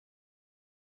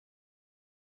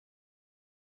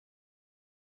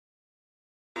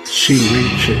She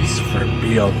reaches from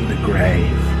beyond the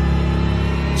grave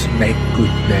to make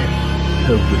good men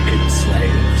her wicked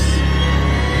slaves.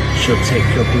 She'll take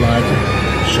your blood,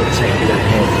 she'll take your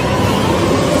head,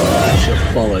 she'll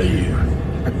follow you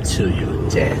until you're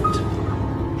dead.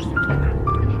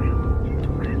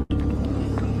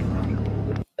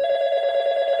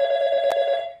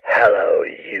 Hello,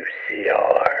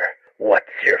 UCR.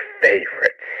 What's your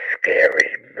favorite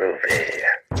scary movie?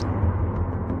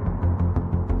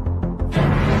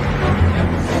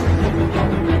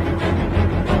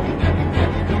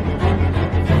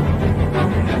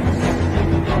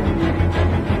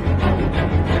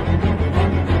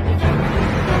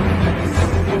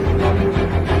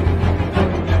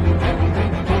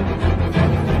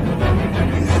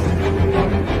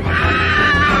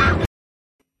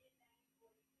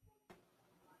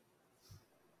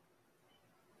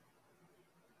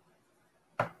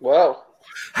 Well,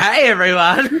 Hey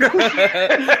everyone! I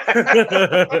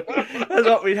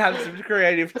thought we'd have some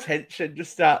creative tension to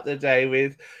start the day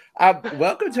with.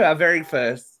 Welcome to our very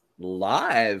first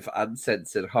live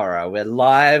Uncensored Horror. We're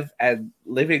live and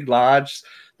living large.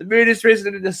 The moon has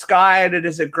risen in the sky and it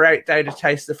is a great day to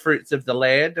taste the fruits of the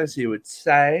land, as you would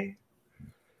say.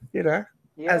 You know,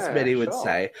 as many would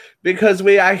say. Because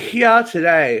we are here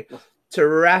today to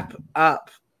wrap up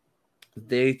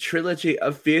the trilogy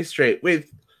of Fear Street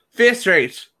with Fear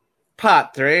Street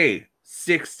Part 3,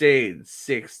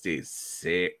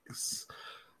 1666.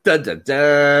 Dun dun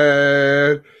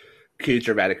dun. Cue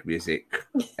dramatic music.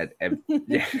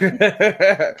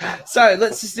 So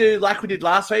let's just do like we did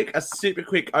last week, a super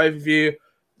quick overview,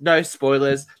 no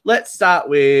spoilers. Let's start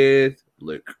with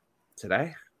Luke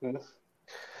today.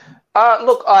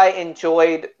 Look, I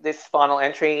enjoyed this final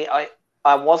entry.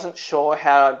 I wasn't sure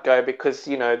how it'd go because,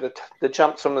 you know, the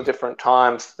jumps from the different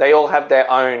times, they all have their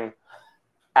own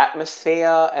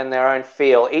atmosphere and their own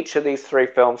feel. Each of these three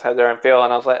films had their own feel,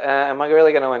 and I was like, am I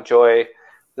really going to enjoy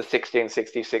the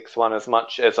 1666 one as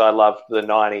much as I loved the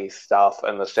 90s stuff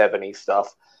and the 70s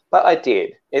stuff? But I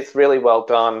did. It's really well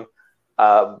done.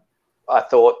 I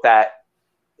thought that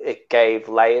it gave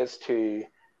layers to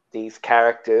these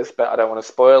characters, but I don't want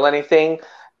to spoil anything.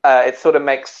 It sort of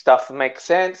makes stuff make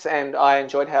sense, and I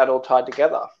enjoyed how it all tied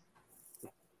together.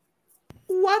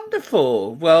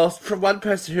 Wonderful. Well, from one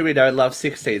person who we know loves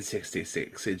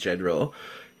 1666 in general,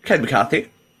 Ken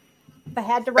McCarthy. If I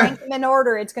had to rank them in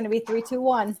order, it's going to be 3, 2,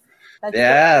 1. That's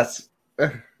yes.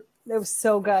 It was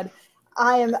so good.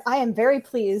 I am very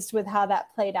pleased with how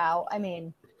that played out. I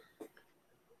mean,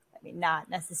 not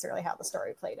necessarily how the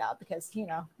story played out because, you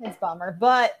know, it's a bummer.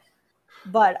 But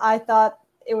I thought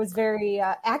it was very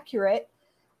accurate.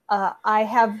 I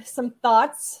have some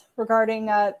thoughts regarding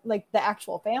like the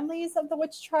actual families of the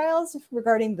witch trials,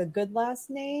 regarding the good last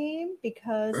name,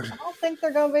 because I don't think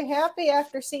they're going to be happy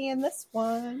after seeing this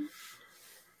one.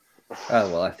 Oh,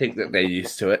 well, I think that they're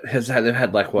used to it. They've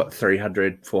had, like, what,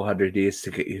 300, 400 years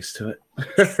to get used to it.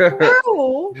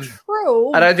 True.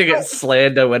 I don't think it's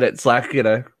slander when it's, like, you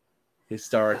know,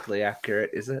 historically accurate,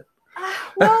 is it?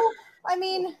 Well, I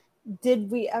mean, did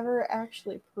we ever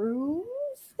actually prove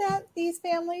that these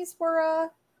families were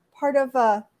part of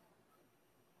the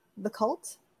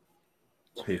cult?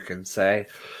 Who can say?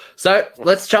 So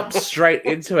let's jump straight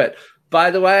into it.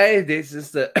 By the way, this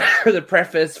is the the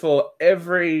preface for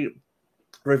every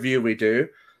review we do.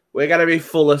 We're going to be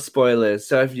full of spoilers.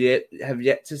 So if you have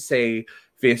yet to see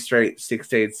Fear Street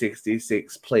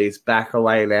 1666, please back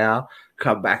away now.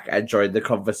 Come back and join the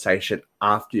conversation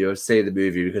after you have seen the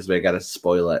movie because we're going to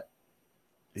spoil it.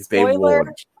 You've been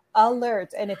warned.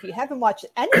 Alert. And if you haven't watched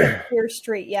any of Fear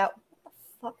Street yet, what the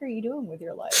fuck are you doing with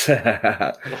your life?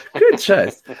 Good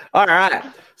choice. All right.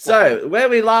 So where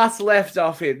we last left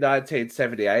off in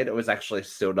 1978, it was actually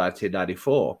still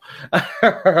 1994.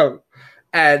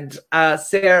 And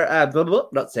Sarah,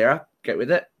 not Sarah, get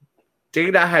with it.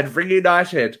 Dina had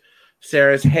reunited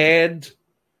Sarah's hand,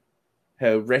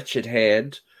 her wretched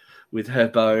hand, with her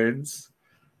bones,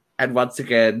 and once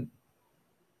again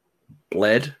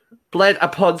bled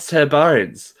upon her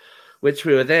bones, which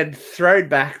we were then thrown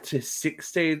back to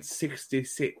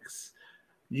 1666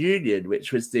 Union,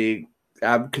 which was the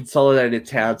consolidated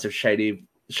towns of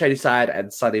Shadyside and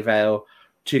Sunnyvale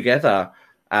together.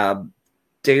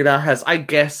 Dina has, I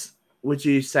guess, would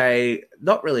you say,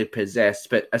 not really possessed,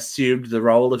 but assumed the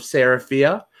role of Sarah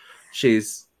Fear.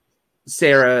 Sarah's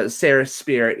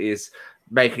spirit is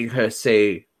making her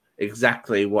see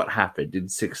exactly what happened in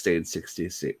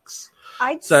 1666.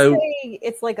 I'd say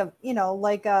it's like a,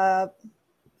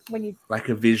 when you... Like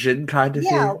a vision kind of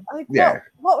thing?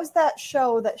 What was that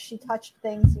show that she touched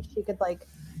things and she could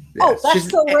Yeah, that's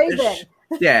so Raven.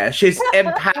 Yeah, she's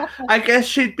I guess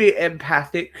she'd be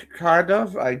empathic, kind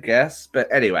of. I guess, but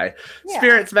anyway, Yeah.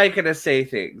 spirits making us see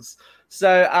things.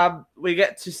 So we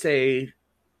get to see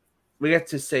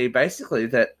basically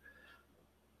that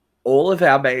all of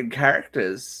our main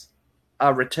characters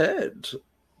are returned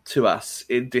to us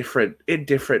in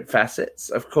different facets.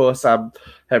 Of course,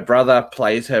 her brother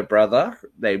plays her brother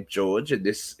named George in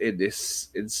this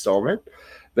installment,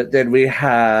 but then we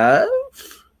have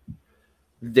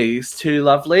these two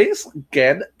lovelies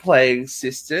again playing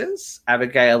sisters,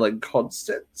 Abigail and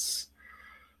Constance.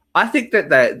 I think that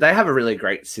they have a really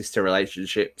great sister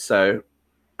relationship, so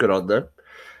good on them.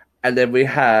 And then we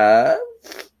have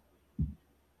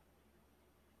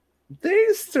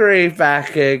these three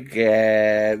back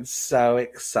again. So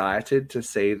excited to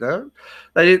see them.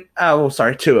 They didn't. Oh, well,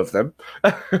 sorry, two of them.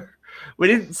 We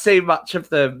didn't see much of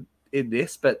them in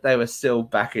this, but they were still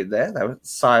back in there. They were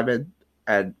Simon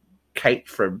and Kate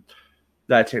from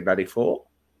 1994.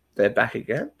 They're back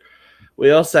again.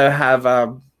 We also have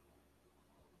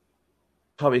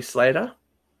Tommy Slater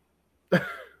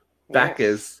back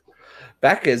as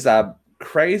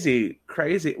crazy.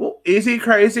 Well, is he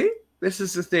crazy? This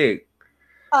is the thing.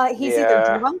 He's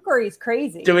either drunk or he's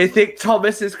crazy. Do we think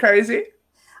Thomas is crazy?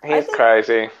 He's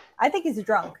crazy. I think he's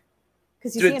drunk.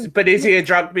 But is he a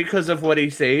drunk because of what he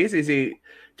sees? Is he?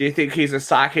 Do you think he's a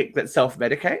psychic that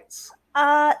self-medicates?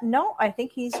 No, I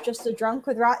think he's just a drunk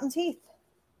with rotten teeth.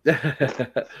 Who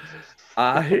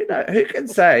can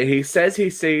say? He says he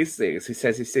sees things. He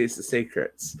says he sees the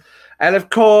secrets. And of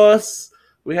course,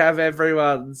 we have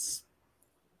everyone's,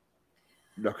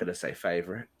 I'm not going to say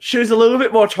favorite. She was a little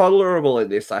bit more tolerable in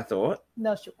this, I thought.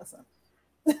 No, she wasn't.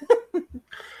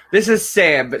 This is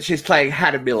Sam, but she's playing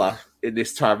Hannah Miller in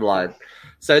this timeline.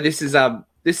 So this is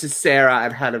Sarah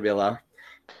and Hannah Miller.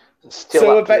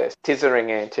 Still up to their scissoring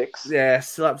antics. Yeah,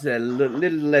 still up to their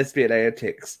little lesbian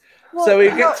antics. Well, so we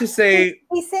get to see...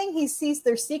 He's saying he sees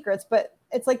their secrets, but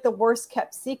it's like the worst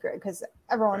kept secret because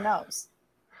everyone knows.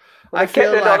 Well, I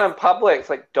feel it on in public. It's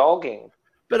like dogging.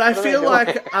 But I feel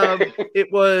like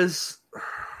it was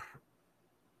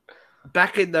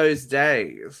back in those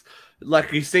days.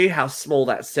 Like, you see how small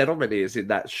that settlement is in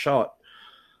that shot.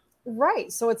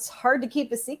 Right, so it's hard to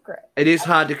keep a secret. It is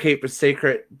hard to keep a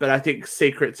secret, but I think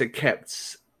secrets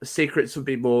would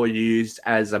be more used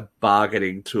as a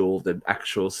bargaining tool than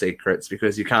actual secrets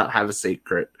because you can't have a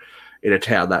secret in a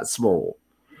town that small.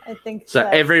 I think so.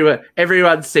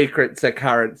 Everyone's secrets are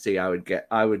currency. I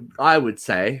would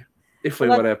say if we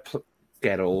want to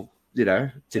get all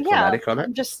diplomatic on it.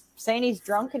 I'm just saying he's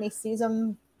drunk and he sees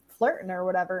him flirting or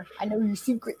whatever. I know your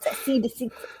secrets. I see the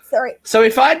secrets. Sorry. So we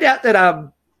find out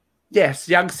that yes,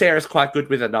 young Sarah's quite good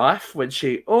with a knife when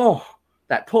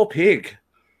that poor pig.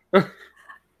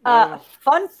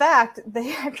 Fun fact,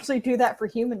 they actually do that for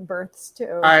human births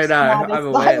too. I know, I'm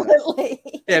aware.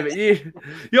 Yeah, but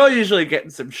you're usually getting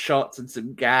some shots and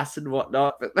some gas and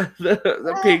whatnot, but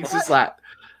the pig's just like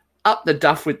up the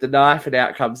duff with the knife and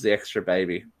out comes the extra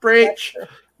baby. Breach!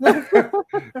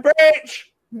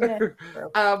 Breach!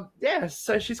 Yeah,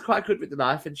 so she's quite good with the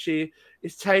knife and she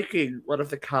is taking one of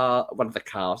the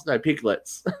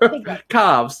piglets.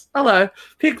 Calves. Hello.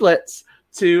 Piglets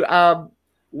to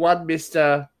one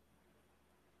Mr.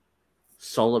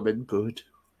 Solomon Good,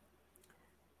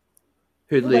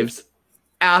 who lives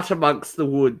out amongst the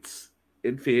woods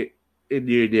in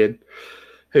Union,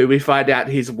 who we find out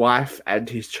his wife and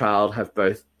his child have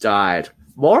both died.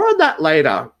 More on that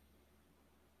later.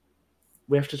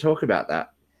 We have to talk about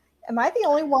that. Am I the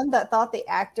only one that thought the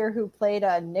actor who played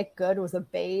Nick Good was a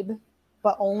babe,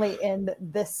 but only in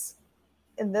this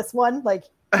one? Like,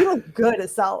 he looked good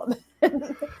as Solomon.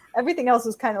 Everything else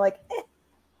was kind of like, eh.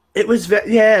 It was,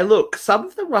 look, some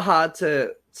of them were hard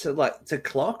to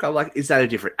clock. I'm like, is that a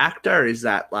different actor? Is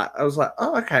that like, I was like,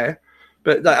 oh, okay.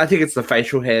 But I think it's the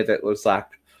facial hair that was like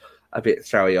a bit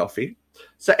throwy offy.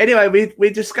 So anyway, we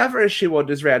discover as she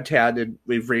wanders around town and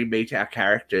we re-meet our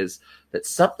characters that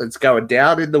something's going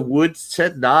down in the woods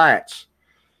tonight.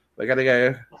 We're going to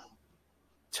go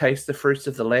taste the fruits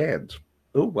of the land.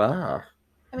 Oh, wow.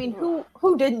 I mean,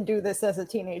 who didn't do this as a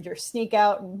teenager? Sneak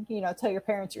out and, tell your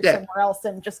parents you're somewhere else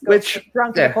and just go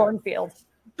drunk in a cornfield.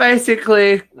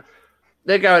 Basically,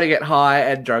 they're going to get high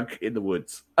and drunk in the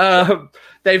woods.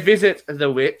 They visit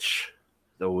the witch.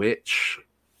 The witch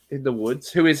in the woods.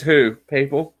 Who is who,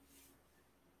 people?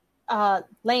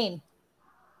 Lane.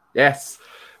 Yes.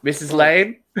 Mrs.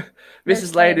 Lane.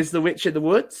 Mrs. Lane is the witch in the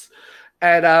woods.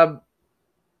 And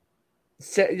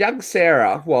young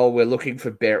Sarah, well, we're looking for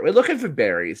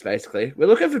berries, basically. We're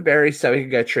looking for berries so we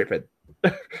can go tripping.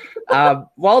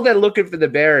 While they're looking for the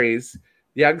berries,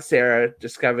 young Sarah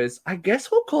discovers, I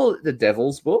guess we'll call it the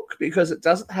Devil's Book because it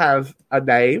doesn't have a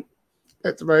name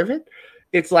at the moment.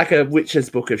 It's like a witch's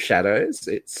book of shadows.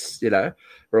 It's,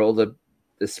 where all the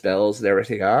spells and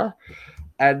everything are.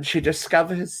 And she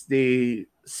discovers the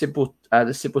simple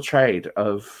trade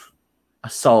of a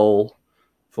soul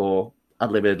for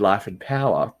unlimited life and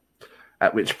power,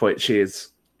 at which point she is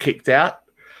kicked out.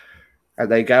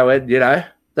 And they go in,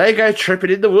 they go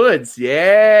tripping in the woods.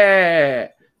 Yeah,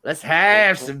 let's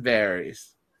have some berries.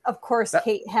 Of course,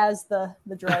 Kate has the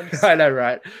drugs. I know,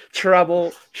 right?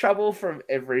 Trouble from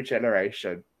every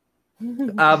generation.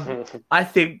 I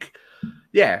think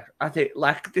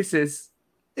like this is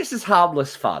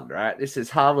harmless fun, right? This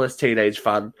is harmless teenage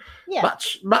fun. Yeah.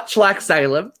 Much like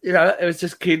Salem, it was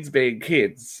just kids being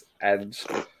kids, and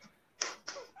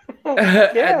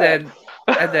and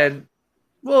then,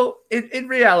 well, in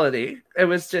reality, it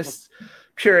was just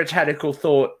puritanical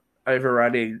thought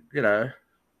overrunning the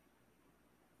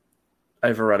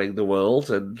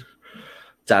world and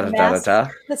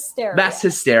mass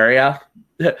hysteria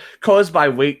caused by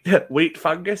wheat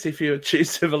fungus, if you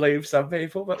choose to believe some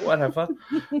people, but whatever.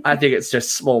 I think it's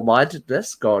just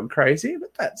small-mindedness gone crazy,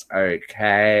 but that's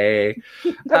okay.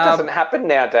 That doesn't happen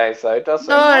nowadays, though, does it?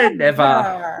 No,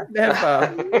 never.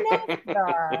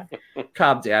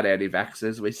 Calm down,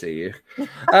 anti-vaxxers. We see you.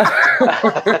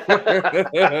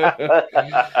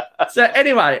 So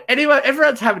anyway,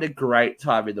 everyone's having a great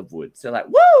time in the woods. They're like,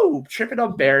 woo, tripping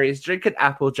on berries, drinking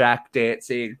Applejack,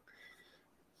 dancing.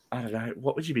 I don't know.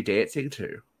 What would you be dancing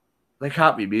to? They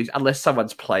can't be music unless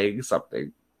someone's playing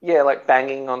something. Yeah, like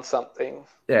banging on something.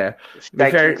 Yeah.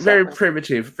 Very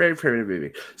primitive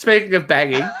movie. Speaking of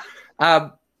banging,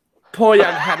 poor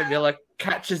young Hannah Miller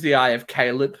catches the eye of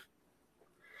Caleb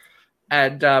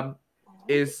and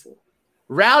is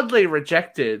roundly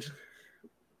rejected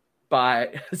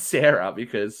by Sarah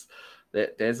because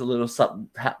there's a little something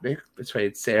happening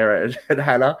between Sarah and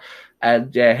Hannah.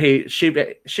 And yeah, she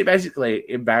basically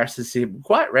embarrasses him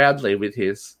quite roundly with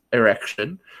his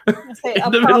erection. A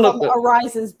problem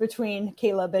arises between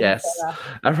Caleb and Sarah.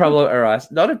 A problem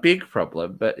arises. Not a big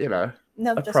problem, but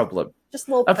problem. Just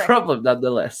a little a problem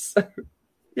nonetheless.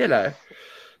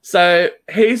 So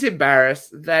he's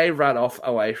embarrassed. They run off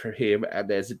away from him, and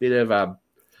there's a bit of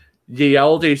the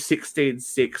oldie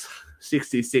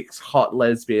 1666 hot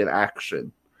lesbian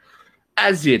action,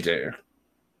 as you do.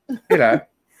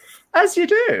 As you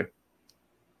do.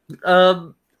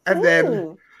 And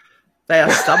then they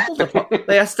are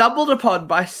stumbled upon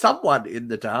by someone in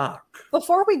the dark.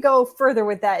 Before we go further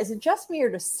with that, is it just me or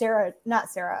does Sam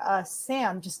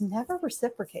just never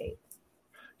reciprocate?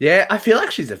 Yeah, I feel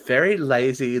like she's a very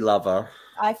lazy lover.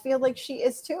 I feel like she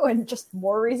is too, and just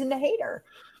more reason to hate her.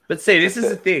 But see, this is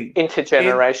the thing.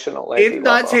 Intergenerational lazy in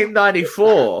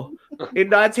lover.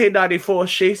 1994,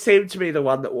 she seemed to be the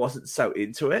one that wasn't so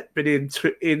into it. But in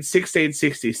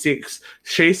 1666,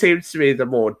 she seems to be the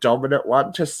more dominant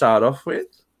one to start off with.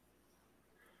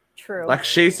 True. Like,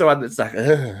 she's the one that's like,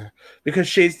 ugh. Because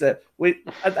she's I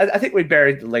think we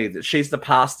buried the lead that she's the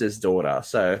pastor's daughter.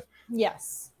 So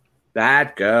yes.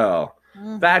 Bad girl.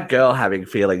 Mm-hmm. Bad girl having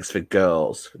feelings for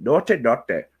girls. Naughty.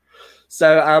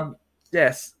 So,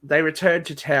 yes, they return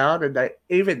to town, and they,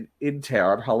 even in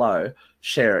town,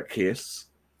 share a kiss.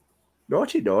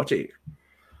 Naughty.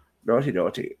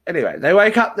 Anyway, they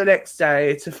wake up the next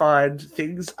day to find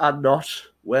things are not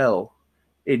well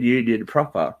in Union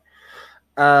proper.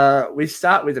 We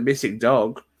start with a missing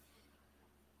dog.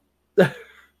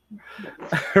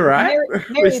 Right?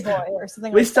 Mary boy or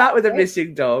something we start with a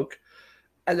missing dog,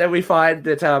 and then we find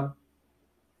that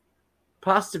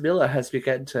Pastor Miller has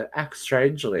begun to act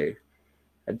strangely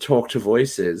and talk to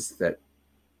voices that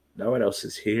no one else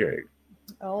is hearing.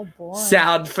 Oh, boy.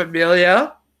 Sound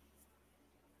familiar?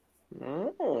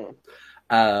 Mm.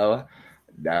 Oh,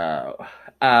 no.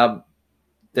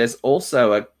 There's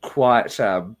also a quite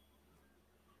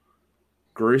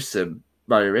gruesome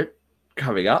moment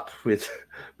coming up with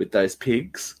those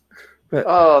pigs. But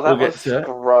that was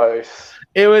gross.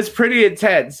 It was pretty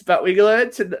intense, but we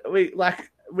learned we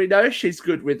know she's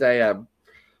good with a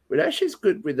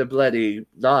bloody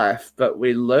knife, but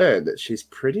we learned that she's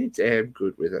pretty damn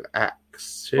good with an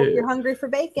axe too. Hope you're hungry for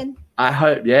bacon. I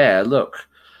hope, yeah. Look,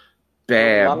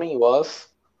 bam. Mummy was.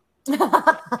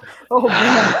 Oh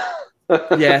man.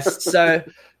 Yes. So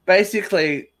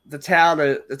basically, the town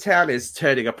is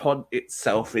turning upon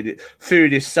itself.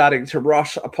 Food is starting to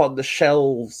rot upon the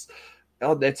shelves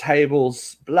on their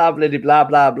tables. Blah blah blah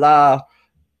blah blah.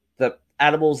 The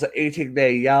animals are eating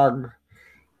their young.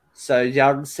 So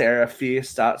young Sarah Fear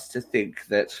starts to think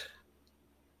that,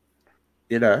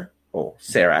 or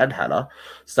Sarah and Hannah,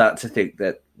 start to think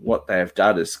that what they have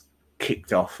done is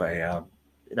kicked off a,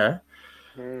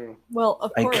 Well,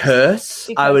 of a course, curse.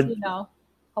 because, I would. They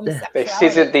homosexuality.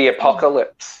 scissored the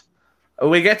apocalypse.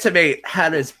 We get to meet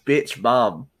Hannah's bitch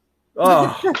mum.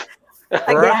 Oh,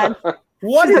 Again,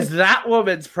 what is that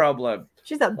woman's problem?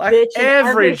 she's a Like bitch in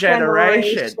every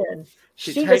generation.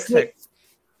 She takes her.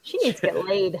 She needs to get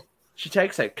laid. She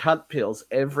takes her cunt pills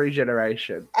every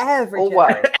generation.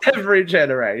 Always. Every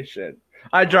generation.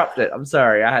 I dropped it. I'm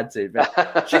sorry, I had to.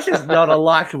 But she's just not a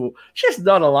likable. She's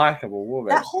not a likable woman.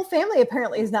 That whole family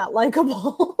apparently is not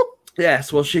likable.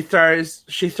 Yes. Well, she throws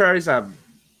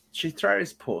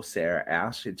poor Sarah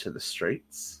out into the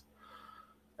streets,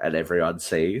 and everyone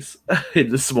sees in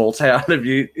the small town of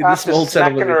you. In the small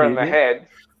town smacking her in the head.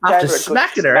 After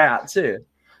smacking her out too.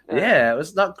 Yeah, it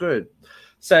was not good.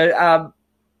 So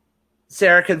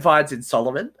Sarah confides in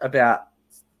Solomon about,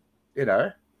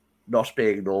 not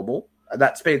being normal. And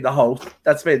that's been the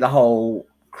whole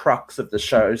crux of the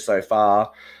show so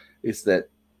far, is that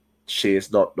she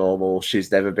is not normal.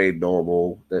 She's never been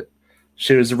normal. That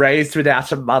she was raised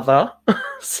without a mother.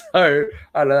 So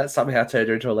I know that somehow turned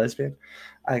her into a lesbian,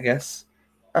 I guess.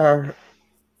 I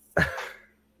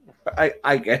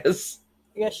guess.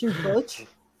 Yes, you bitch.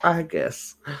 I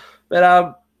guess.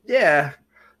 But yeah.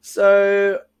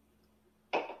 So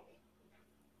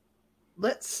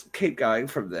let's keep going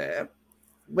from there.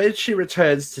 When she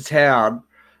returns to town,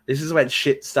 this is when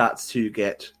shit starts to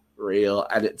get real,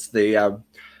 and it's the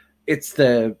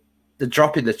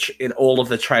drop in all of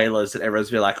the trailers, and everyone's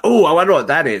be like, "Oh, I wonder what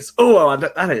that is. Oh, I wonder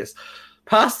what that is."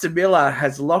 Pastor Miller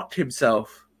has locked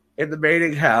himself in the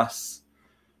meeting house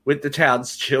with the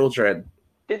town's children.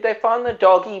 Did they find the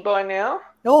doggy by now?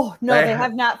 Oh, no, they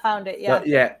have not found it yet. Not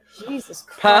yet. Jesus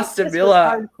Christ. Pastor this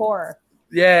Miller. was hardcore.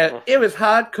 Yeah, it was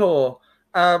hardcore.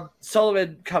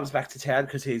 Solomon comes back to town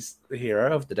because he's the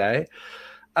hero of the day,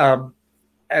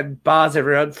 and bars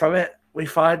everyone from it. We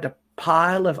find a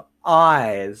pile of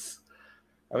eyes.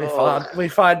 And we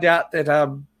find out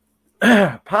that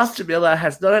Pastor Miller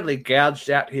has not only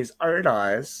gouged out his own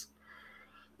eyes,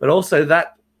 but also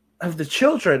that of the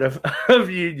children of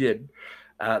Union.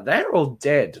 They're all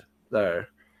dead, though.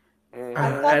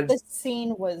 I thought this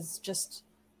scene was just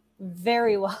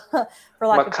very well, for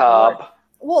lack macabre. of a word,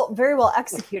 well, very well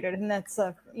executed, and that's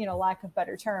a lack of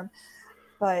better term.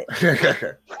 But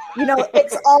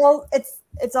it's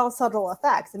all subtle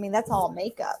effects. I mean, that's all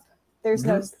makeup. There's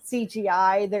no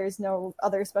CGI. There's no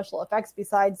other special effects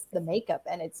besides the makeup,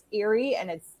 and it's eerie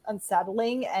and it's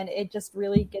unsettling, and it just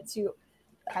really gets you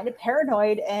kind of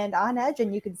paranoid and on edge,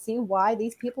 and you can see why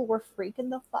these people were freaking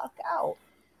the fuck out.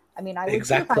 I mean, I would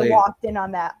say if I walked in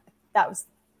on that, that was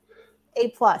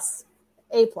A+.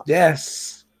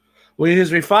 Yes. Well, because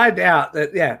we find out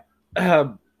that,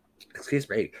 excuse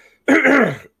me,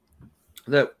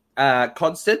 that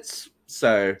Constance,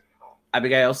 so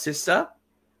Abigail's sister,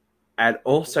 and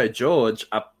also George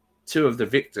are two of the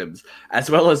victims, as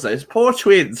well as those poor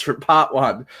twins from part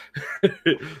one.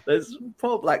 Those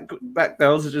poor black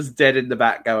girls are just dead in the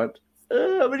back going,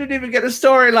 oh, we didn't even get a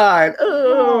storyline.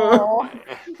 Oh.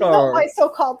 Not my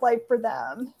so-called life for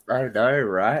them. I know,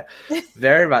 right?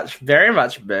 Very much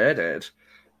murdered.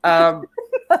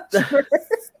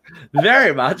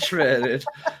 Very much murdered.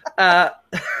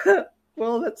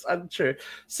 Well, that's untrue.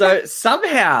 So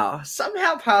somehow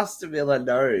Pastor Miller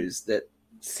knows that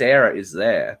Sarah is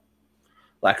there.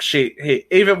 Like he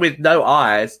even with no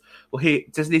eyes. Well,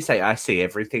 doesn't he say, "I see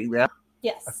everything now"?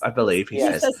 Yes, I believe he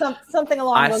says something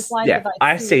along those lines. Yeah,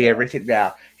 I see everything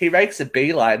now. He makes a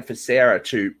beeline for Sarah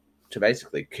to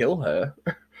basically kill her,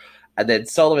 and then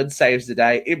Solomon saves the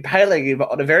day, impaling him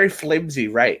on a very flimsy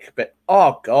rake. But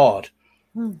oh god,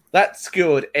 that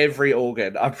skewered every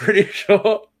organ. I'm pretty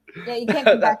sure. Yeah, you can't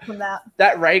come back from that.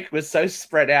 That rake was so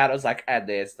spread out. I was like, and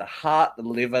there's the heart, the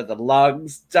liver, the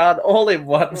lungs, done all in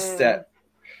one step.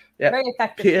 Yep. Very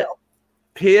effective.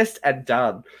 Pierced and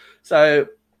done. So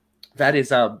that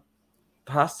is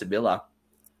Pastor Miller,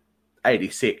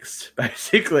 86,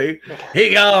 basically.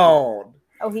 He gone.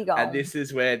 Oh, he gone. And this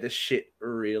is where the shit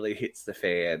really hits the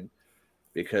fan,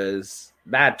 because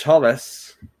Mad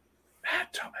Thomas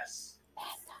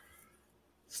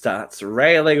starts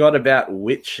railing on about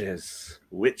witches,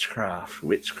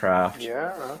 witchcraft.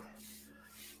 Yeah.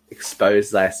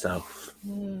 Expose thyself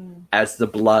as the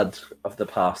blood of the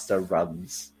pastor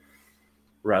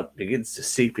begins to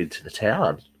seep into the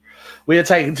town. We are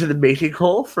taken to the meeting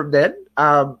hall from then.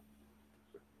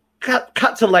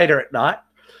 Cut to later at night,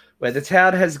 where the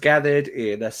town has gathered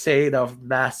in a scene of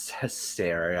mass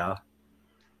hysteria.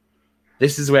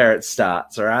 This is where it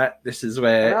starts, all right? This is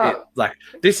where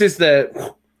this is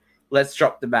the let's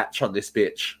drop the match on this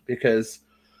bitch because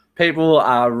people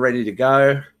are ready to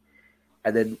go.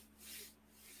 And then,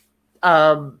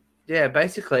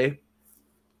 basically,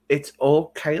 it's all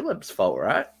Caleb's fault,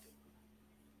 right?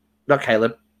 Not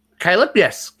Caleb. Caleb?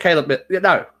 Yes. Caleb.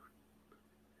 No.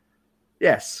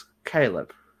 Yes.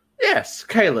 Caleb. Yes.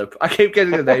 Caleb. I keep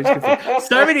getting the names confused.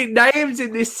 So many names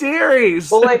in this series.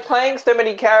 Well, they're playing so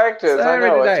many characters. I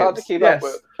know. It's hard to keep up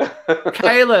with.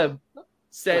 Caleb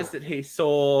says that he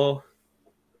saw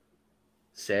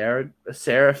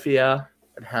Seraphia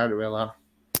and Hannah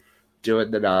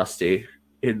doing the nasty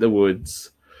in the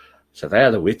woods. So they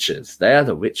are the witches. They are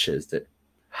the witches that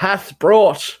hath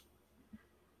brought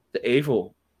the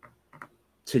evil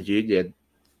to Union.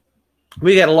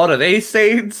 We get a lot of these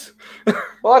scenes.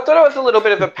 Well, I thought it was a little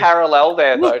bit of a parallel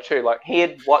there, though, too. Like, he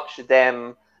had watched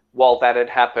them while that had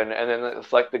happened, and then it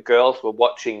was like the girls were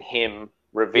watching him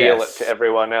reveal it to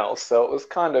everyone else. So it was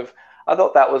kind of, I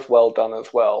thought that was well done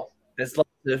as well. There's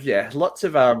lots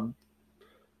of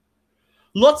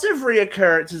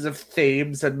reoccurrences of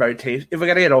themes and motifs. If we're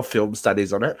going to get all film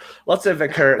studies on it, lots of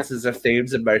occurrences of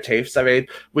themes and motifs. I mean,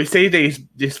 we see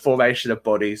this formation of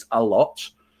bodies a lot.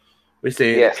 We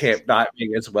see it at Camp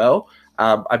Nightwing as well.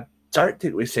 I don't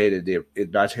think we see it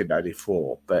in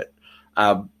 1994, but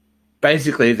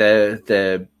basically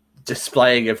the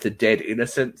displaying of the dead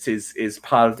innocents is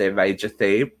part of their major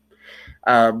theme.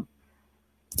 But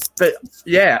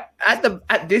yeah,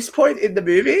 at this point in the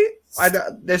movie, I know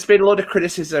there's been a lot of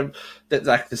criticism that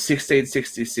like the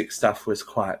 1666 stuff was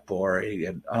quite boring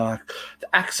and the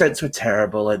accents were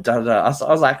terrible and da da. I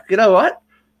was like, you know what?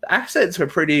 The accents were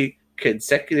pretty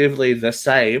consecutively the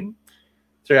same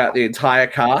throughout the entire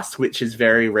cast, which is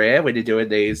very rare when you're doing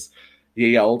these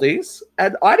ye oldies.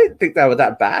 And I didn't think they were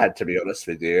that bad, to be honest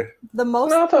with you. I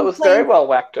thought it was very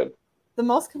well acted. The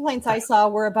most complaints I saw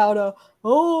were about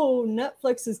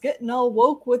Netflix is getting all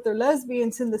woke with their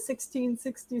lesbians in the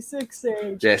 1666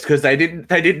 age. Yes, because they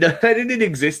didn't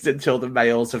exist until the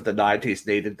males of the 90s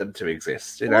needed them to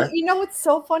exist. You know. Well, you know what's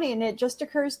so funny, and it just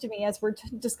occurs to me as we're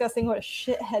discussing what a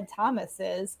shithead Thomas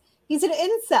is. He's an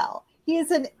incel. He's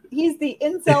the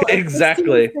incel.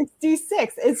 Exactly.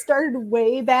 1666. It started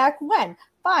way back when.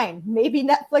 Fine, maybe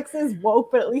Netflix is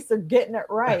woke, but at least they're getting it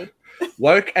right.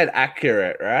 Woke and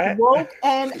accurate, right? Woke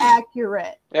and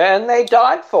accurate. And they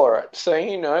died for it. So,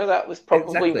 that was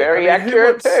probably very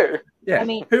accurate too. Yeah. I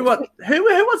mean, who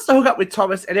wants to hook up with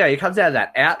Thomas? Anyway, he comes out of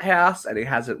that outhouse and he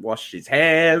hasn't washed his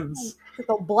hands. With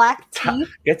the black teeth.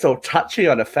 Gets all touchy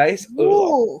on a face.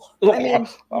 Ooh. I mean,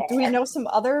 do we know some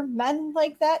other men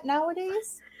like that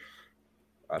nowadays?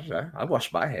 I don't know. I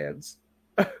wash my hands.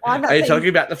 Are you talking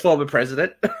about the former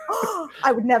president?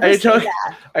 I would never say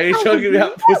that. Are you talking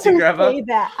about Pussy Grabber?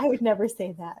 I would never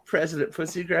say that. President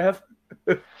Pussy Grab?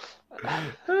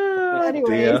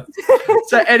 Anyway.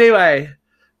 So anyway,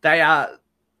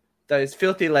 those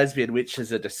filthy lesbian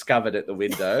witches are discovered at the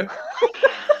window.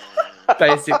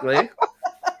 Basically.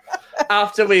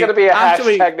 It's going to be a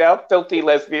hashtag now, filthy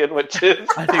lesbian witches.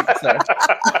 I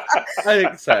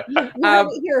think so. You heard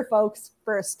it here, folks,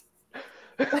 first.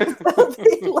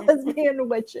 Filthy lesbian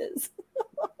witches.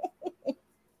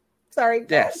 Sorry.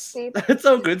 Yes, it's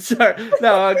all good. Sorry,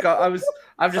 no, I got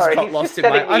lost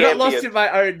in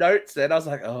my own notes. Then I was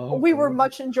like, oh. We were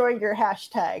much enjoying your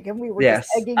hashtag, and we were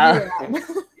just egging you on.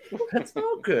 That's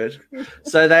all good.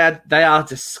 So they are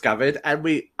discovered, and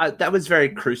that was very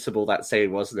Crucible, that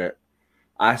scene, wasn't it?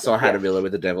 I saw Hannah Miller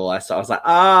with the devil. I was like,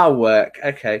 work.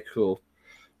 Okay, cool.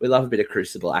 We love a bit of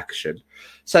Crucible action.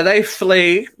 So they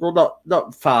flee. Well,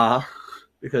 not far,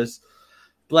 because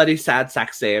bloody sad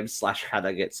sack Sam /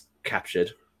 Hannah gets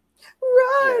captured.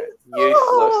 Run! Yeah, useless.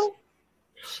 Oh.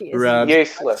 She is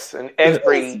useless in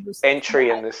every entry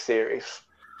in this series.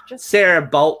 Sarah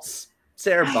bolts.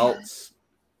 And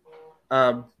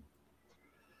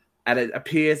it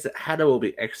appears that Hannah will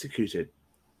be executed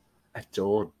at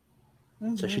dawn.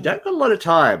 Mm-hmm. So she don't got a lot of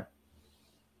time.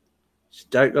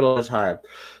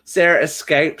 Sarah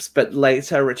escapes, but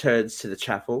later returns to the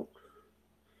chapel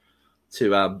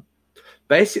to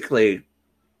basically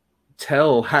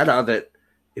tell Hannah that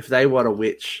if they want a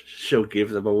witch, she'll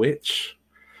give them a witch.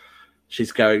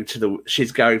 She's going to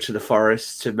the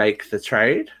forest to make the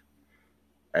trade,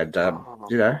 and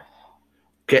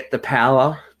get the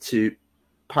power to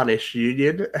punish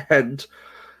Union and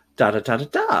da da da da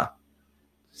da.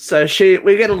 So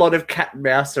we get a lot of cat and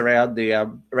mouse around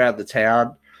the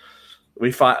town.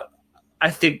 We find, I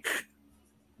think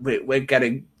we're going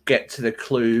to get to the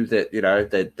clue that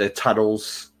the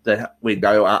tunnels that we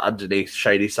know are underneath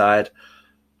Shadyside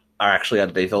are actually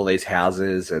underneath all these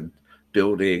houses and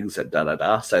buildings and da da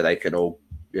da. So they can all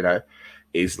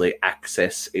easily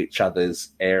access each other's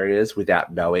areas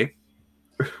without knowing.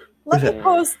 Let me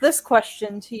pose this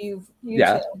question to you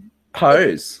Yeah. two.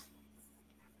 Pose.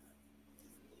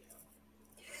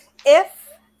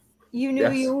 If you knew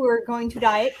Yes. you were going to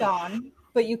die at dawn,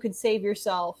 but you could save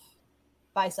yourself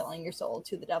by selling your soul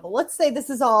to the devil. Let's say this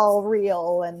is all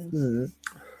real. And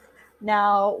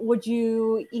now, would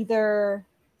you either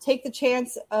take the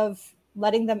chance of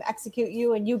letting them execute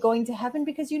you and you going to heaven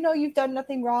because you know you've done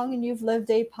nothing wrong and you've lived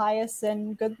a pious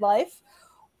and good life?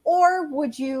 Or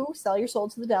would you sell your soul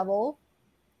to the devil,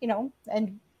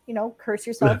 and, curse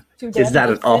yourself to death? Is that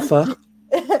an offer?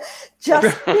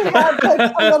 Just to have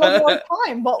a little more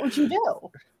time. What would you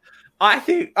do? I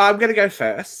think I'm going to go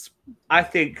first. I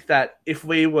think that if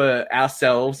we were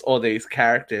ourselves or these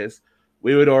characters,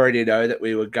 we would already know that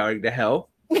we were going to hell.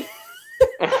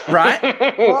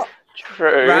 Right? Well,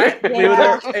 True. Right?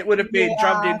 Yeah. It would have been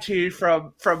drummed into you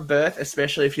from birth,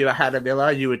 especially if you were Hannah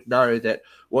Miller. You would know that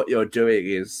what you're doing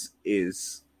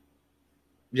is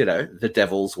the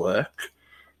devil's work.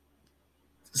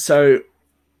 So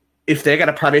if they're going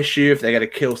to punish you, if they're going to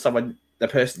kill the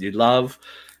person you love,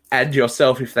 and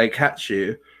yourself if they catch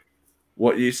you,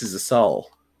 what use is a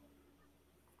soul?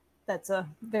 That's a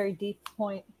very deep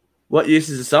point. What use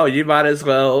is a soul? You might as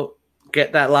well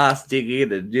get that last dig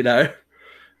in and,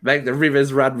 make the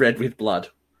rivers run red with blood.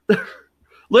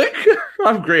 Look,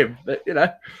 I'm grim, but,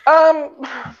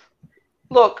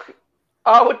 Look,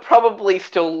 I would probably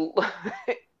still,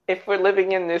 if we're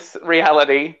living in this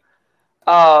reality,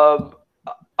 I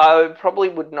probably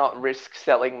would not risk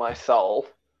selling my soul.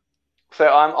 So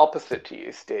I'm opposite to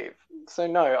you, Steve. So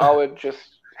no, I would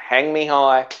just hang me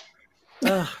high.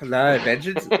 Oh, no,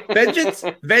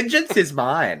 vengeance is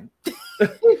mine.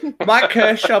 My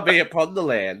curse shall be upon the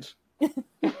land.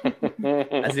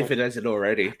 As if it isn't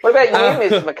already. What about you,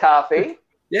 Miss McCarthy?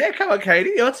 Yeah, come on,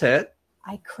 Katie, your turn.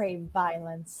 I crave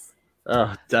violence.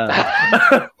 Oh,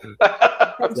 duh.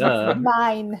 Duh.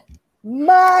 Mine.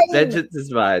 Vengeance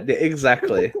is mine. Yeah,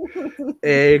 exactly.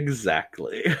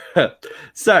 Exactly.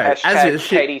 So, Hashtag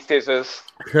Katie Scissors.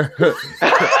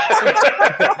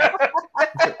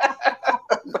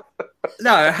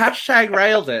 No, hashtag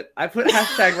railed it. I put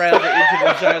hashtag railed it into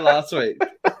the show last week.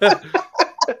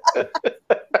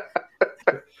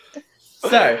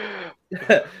 So,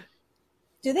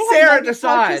 do they have Sarah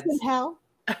decides decides. in hell?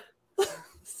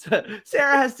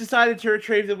 Sarah has decided to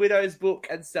retrieve the widow's book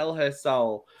and sell her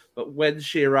soul. But when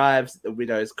she arrives at the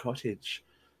widow's cottage,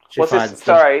 she finds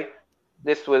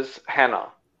this was Hannah.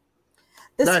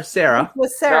 No, Sarah.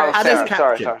 Was Sarah? No, Hannah's Sarah.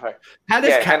 captured. Sorry. Hannah's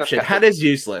Yeah, captured. Hannah's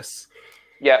useless.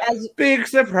 Yeah. Big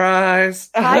surprise.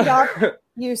 Tied up,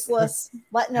 useless,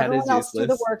 letting Hannah's everyone else do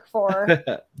the useless. work for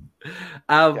her.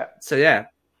 So yeah,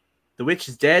 the witch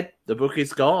is dead. The book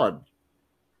is gone,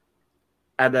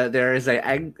 and there is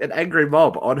an angry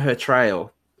mob on her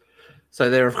trail. So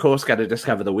they're of course going to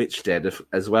discover the witch dead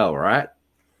as well, right?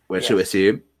 We're to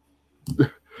assume.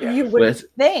 You would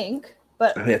think,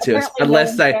 but unless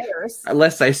no one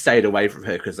cares. they stayed away from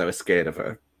her because they were scared of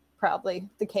her. Probably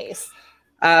the case.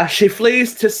 She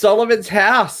flees to Solomon's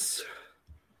house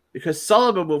because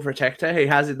Solomon will protect her. He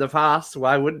has in the past.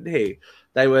 Why wouldn't he?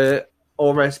 They were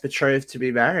almost betrothed to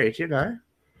be married, Blah,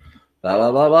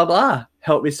 blah, blah, blah, blah.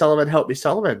 Help me, Solomon. Help me,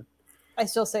 Solomon. I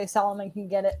still say Solomon can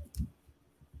get it.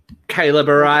 Caleb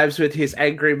arrives with his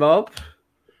angry mob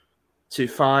to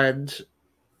find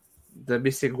the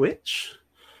missing witch.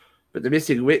 But the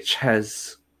missing witch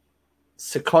has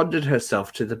seconded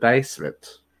herself to the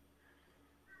basement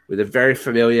with a very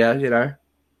familiar,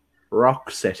 rock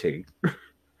setting.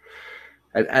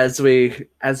 And as we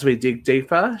dig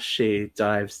deeper, she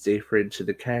dives deeper into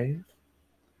the cave.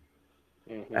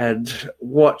 Mm-hmm. And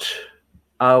what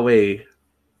are we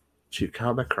to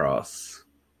come across?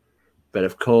 But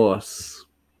of course,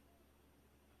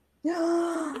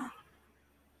 the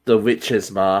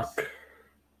witch's mark.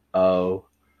 Oh,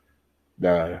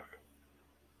 no.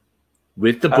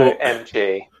 With the book.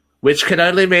 OMG. Which can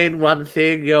only mean one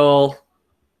thing, y'all.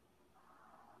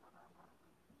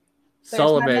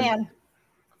 Solomon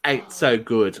ain't so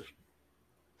good.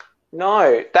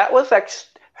 No, that was actually...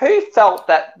 Who felt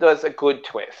that was a good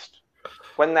twist?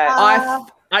 When that...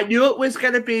 I knew it was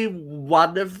going to be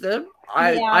one of them.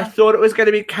 I thought it was going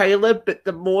to be Caleb, but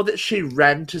the more that she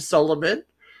ran to Solomon,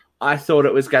 I thought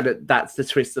it was going to... That's the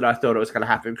twist that I thought it was going to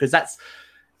happen. Because that's...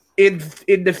 In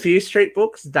the Fear Street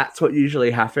books, that's what usually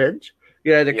happened.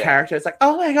 The character is like,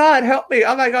 oh my God, help me.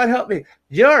 Oh my God, help me.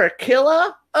 You're a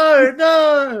killer? Oh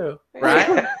no. Right?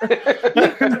 You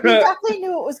definitely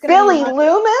knew it was going to be Billy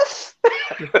Loomis?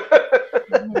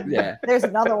 Yeah. There's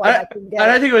another one I can get. I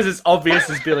don't think it was as obvious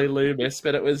as Billy Loomis,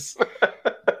 but it was...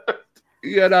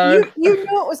 You know, you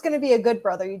knew it was going to be a good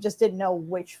brother. You just didn't know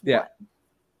which Yeah.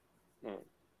 one.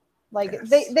 Like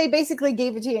Yes. they basically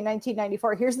gave it to you in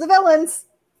 1994. Here's the villains.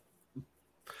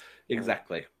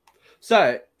 Exactly.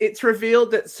 So it's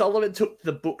revealed that Solomon took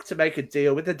the book to make a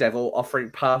deal with the devil, offering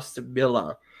Pastor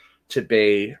Miller to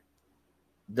be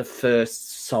the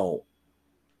first soul.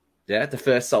 Yeah, the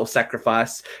first soul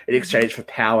sacrifice in exchange for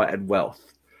power and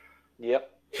wealth.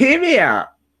 Yep. Hear me out.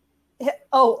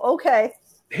 Oh, okay.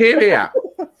 Hear me out.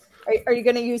 Are you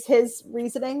going to use his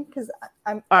reasoning? Because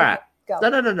I'm All right. Go.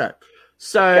 No.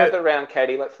 So Gather around,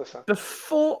 Katie. Let's listen.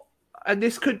 before, and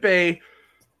this could be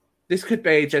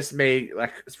just me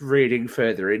like reading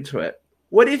further into it.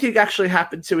 What do you think actually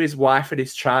happened to his wife and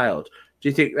his child? Do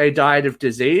you think they died of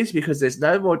disease? Because there's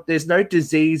no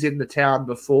disease in the town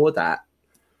before that.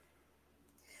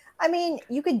 I mean,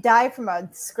 you could die from a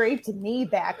scraped knee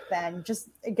back then. Just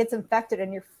it gets infected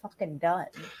and you're fucking done.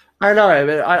 I know,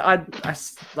 but I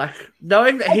like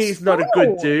knowing that That's he's not a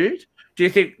good true. dude. Do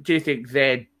you think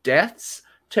their deaths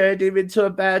turned him into a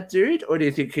bad dude, or do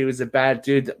you think he was a bad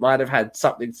dude that might have had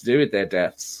something to do with their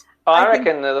deaths? I I think-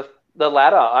 reckon the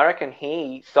latter. I reckon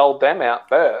he sold them out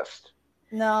first.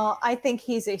 No, I think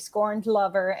he's a scorned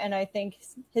lover, and I think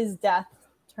his death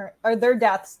their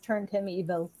deaths turned him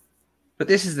evil. But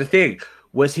this is the thing: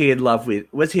 was he in love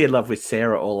with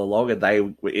Sarah all along, and they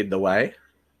were in the way,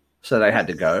 so they had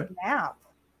to go? Snap.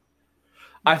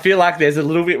 I feel like there's a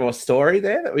little bit more story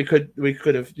there that we could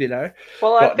have,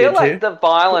 Well, I gotten feel into. like the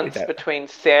violence don't. between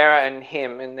Sarah and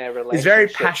him in their relationship It's very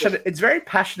passionate. It's very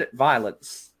passionate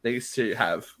violence these two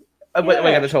have. We're Yeah,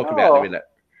 going to talk about in a sure. minute.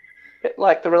 Bit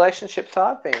like the relationships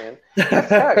I've been in.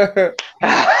 God,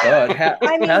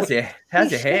 I mean, how's your You hand,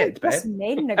 should've just babe?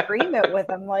 made an agreement with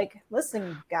him. Like,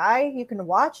 listen, guy, you can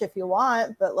watch if you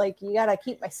want, but like, you gotta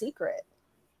keep my secret.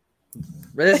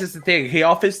 But this is the thing. He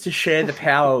offers to share the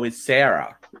power with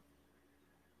Sarah. He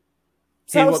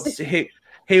So wants to So share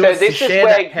this is that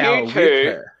where power you with two-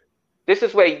 her. This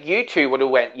is where you two would have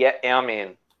went, yeah, I'm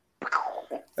in.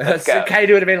 Let's So go.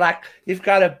 Katie would have been like, "You've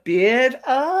got a beard?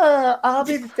 Oh, I'll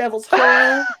be the devil's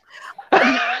whore."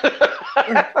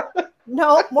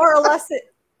 No, more or less,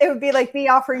 it would be like me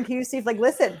offering to you, Steve. Like,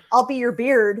 listen, I'll be your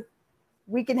beard.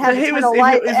 We can have But he was- eternal if it-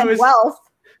 life if it and was- wealth.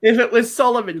 If it was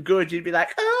Solomon Good, you'd be like,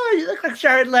 "Oh, you look like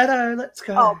Jared Leto. Let's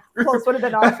go." Oh, clothes would have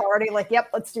been off already. Like, yep,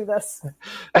 let's do this.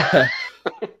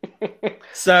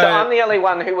 So I'm the only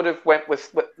one who would have went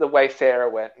with the way Sarah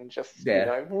went and just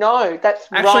no, that's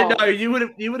Actually, wrong. no. You would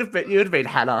have been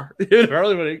Hannah. You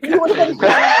probably would You would have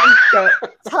been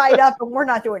tied up, and we're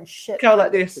not doing shit. go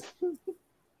like this.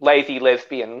 Lazy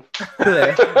lesbian.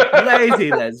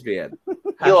 Lazy lesbian.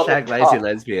 You're the Hashtag lazy top.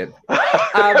 lesbian.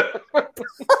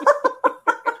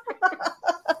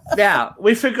 Now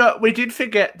we did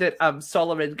forget that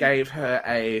Solomon gave her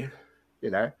a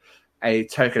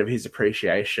token of his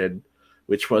appreciation,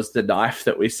 which was the knife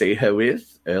that we see her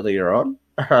with earlier on.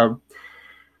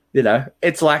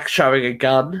 It's like showing a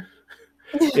gun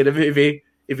in a movie.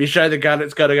 If you show the gun,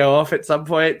 it's got to go off at some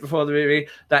point before the movie.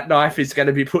 That knife is going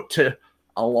to be put to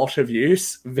a lot of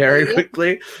use very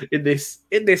quickly in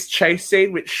this chase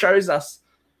scene, which shows us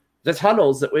the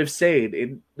tunnels that we've seen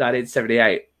in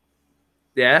 1978.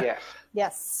 Yeah.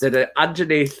 Yes. That are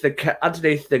underneath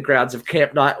the grounds of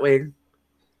Camp Nightwing,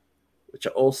 which are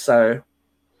also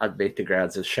underneath the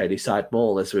grounds of Shadyside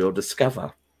Mall, as we will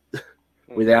discover,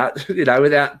 without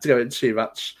going too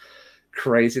much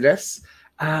craziness.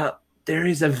 There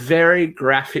is a very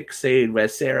graphic scene where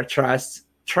Sarah tries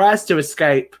to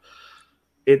escape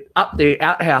up the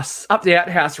outhouse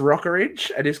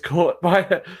rockerage and is caught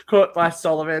by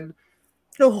Solomon.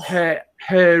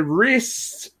 Her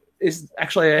wrist is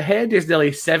actually, her hand is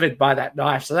nearly severed by that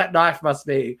knife, so that knife must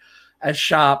be as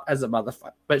sharp as a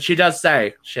motherfucker. But she does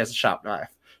say she has a sharp knife.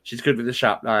 She's good with a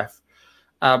sharp knife.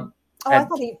 I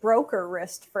thought he broke her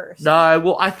wrist first. No,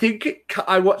 well, I think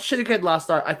I watched it again last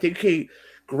night. I think he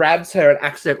grabs her and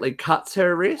accidentally cuts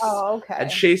her wrist. Oh, okay.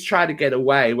 And she's trying to get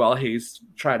away while he's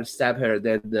trying to stab her, and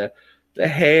then the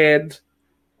hand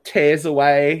tears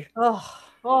away. Oh.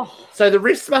 So the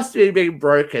wrist must be being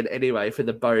broken anyway for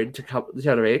the bone to come. You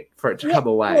know what I mean? For it to come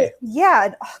away.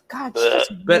 Yeah. Oh, God, she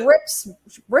just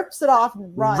rips it off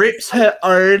and runs. Rips her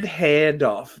own hand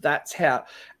off. That's how.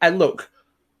 And look,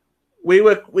 we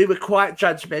were quite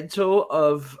judgmental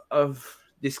of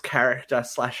this character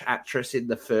 / actress in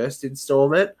the first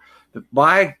installment, but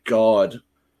my God,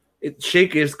 she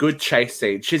gives good chase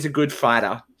scenes. She's a good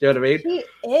fighter. Do you know what I mean?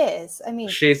 She is. I mean,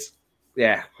 she's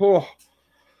Oh.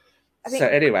 I mean, So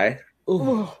anyway,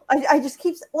 I just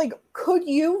keep like, could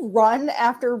you run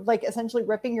after like essentially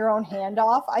ripping your own hand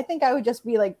off? I think I would just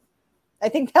be like I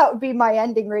think that would be my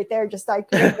ending right there. Just I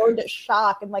could go into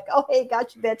shock and like, oh hey,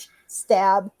 gotcha, bitch,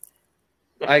 stab.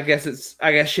 I guess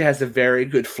she has a very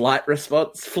good flight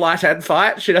response, flight and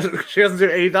fight. She doesn't do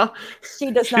either.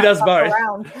 She does She not does fuck both.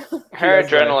 around. Her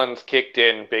does both. adrenaline's kicked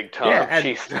in big time. Yeah,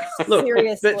 and look,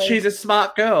 Seriously. but she's a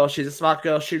smart girl. She's a smart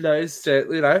girl. She knows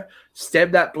to,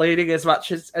 stem that bleeding as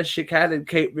much as she can and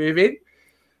keep moving.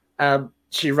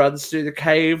 She runs through the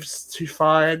caves to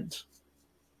find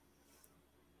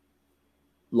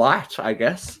light, I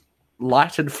guess.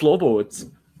 Light and floorboards.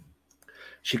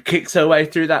 She kicks her way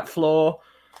through that floor,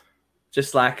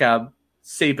 just like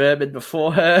C. Berman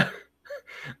before her,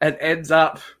 and ends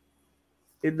up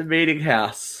in the meeting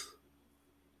house.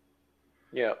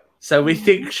 Yeah. So we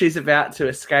think she's about to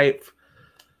escape.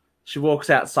 She walks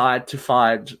outside to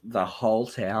find the whole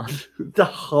town. The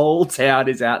whole town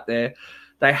is out there.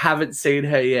 They haven't seen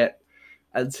her yet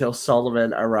until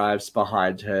Solomon arrives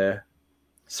behind her,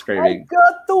 screaming, I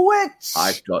got the witch.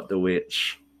 I got the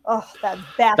witch. Oh,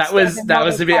 That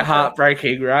was a bit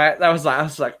heartbreaking, right? I was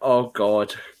like, oh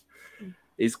god,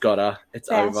 he's got her. It's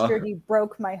Bastard, over. you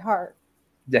broke my heart.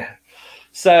 Yeah.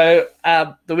 So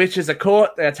the witches are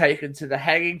caught. They're taken to the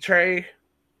hanging tree,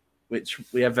 which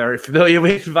we are very familiar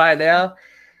with by now.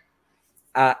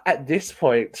 At this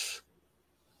point,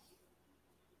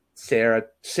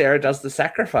 Sarah does the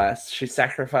sacrifice. She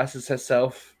sacrifices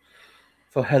herself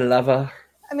for her lover,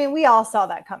 I mean, we all saw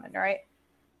that coming, right?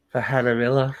 for Hannah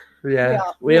Miller. Yeah, Yeah,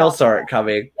 we all saw it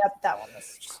coming. Yep, that one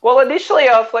was just... Well, initially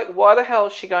I was like, why the hell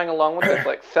is she going along with this?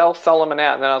 Like, sell Solomon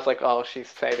out. And then I was like, oh, she's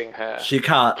saving her. She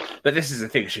can't, but this is the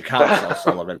thing, she can't sell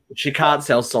Solomon. She can't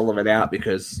sell Solomon out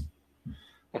because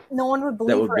No one would that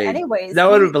believe would her be... anyways. No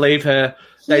one would believe her.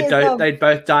 He is They'd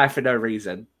both die for no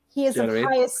reason. He is Do you of know what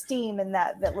I mean? high esteem in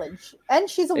that village. And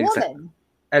she's a Exactly. woman.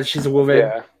 And she's a woman.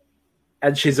 Yeah.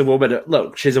 And she's a woman.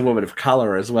 Look, she's a woman of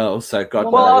color as well. So God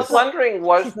Well, I knows. was wondering,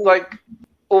 was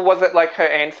it like her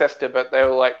ancestor, but they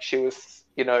were like, she was,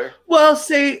 Well,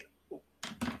 see,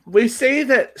 we see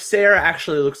that Sarah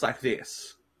actually looks like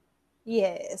this.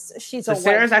 Yes, she's So a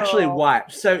Sarah's white actually girl.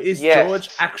 white. So is Yes. George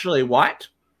actually white?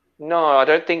 No, I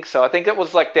don't think so. I think it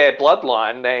was like their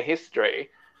bloodline, their history.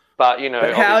 But,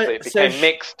 But how- obviously it so became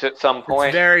mixed at some It's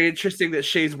point. very interesting that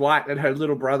she's white and her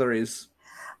little brother is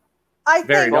I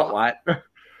very think, not white.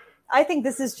 I think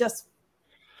this is just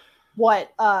what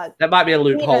That might be a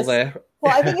loophole Venus- there.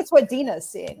 well, I think it's what Dina's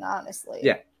seeing, honestly.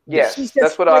 Yeah. Yes, She's that's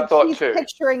just, what I like, thought she's too.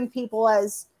 picturing people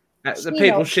as The She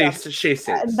people knows she stuff. sees.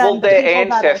 then Well, the their people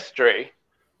that are- ancestry.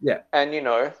 Yeah. And,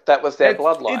 that was their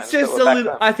bloodline. It's just that a were back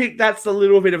little. then. I think that's a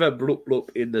little bit of a bloop bloop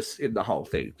in the whole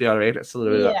thing. Do you know what I mean? It's a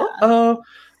little bit Yeah. like, oh,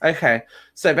 okay.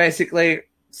 So basically,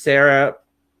 Sarah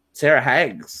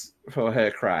hangs for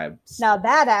her crimes, now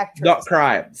that actress, not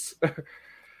crimes.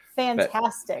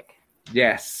 fantastic.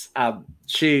 Yes.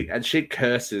 She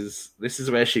curses. This is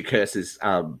where she curses.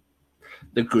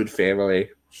 The good family.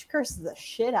 She curses the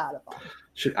shit out of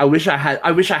them. I wish I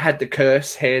had the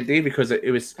curse handy because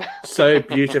it was so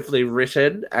beautifully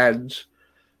written, and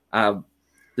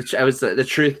the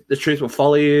truth will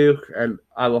follow you, and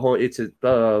I will haunt you to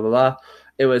blah blah blah. Blah.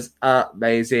 It was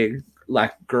amazing,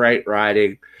 like great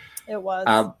writing. It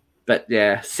was. But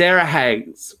yeah, Sarah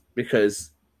hangs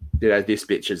because this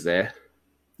bitch is there.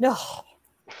 No.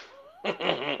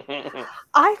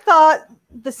 I thought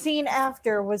the scene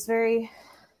after was very,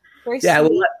 very Yeah,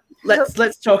 sweet. well,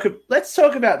 let's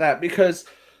talk about that because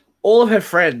all of her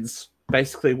friends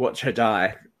basically watch her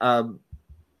die. And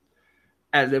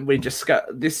then we just got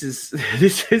this is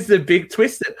the big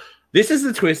twist. This is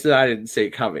the twist that I didn't see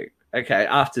coming. Okay,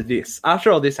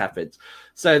 after all this happens,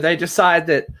 so they decide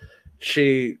that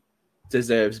she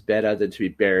deserves better than to be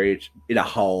buried in a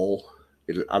hole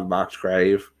in an unmarked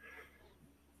grave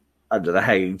under the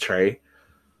hanging tree.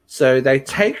 So they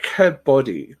take her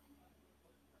body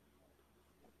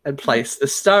and place the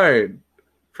stone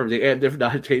from the end of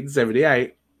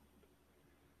 1978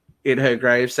 in her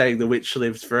grave, saying the witch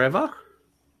lives forever.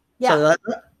 Yeah.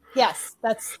 So Yes,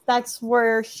 that's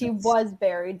where she was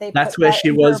buried. that's where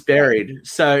she was buried.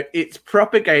 So it's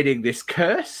propagating this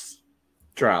curse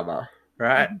drama,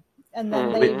 right? And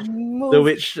then The they witch- moved The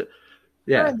witch, her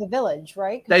yeah, in the village,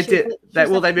 right? 'Cause they she did. was- she They was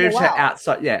they up in the moved her well.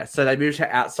 outside. Yeah, so they moved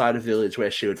her outside a village where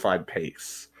she would find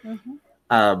peace.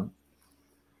 Mhm.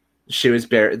 She was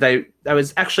buried. That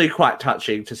was actually quite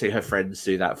touching to see her friends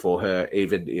do that for her,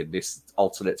 even in this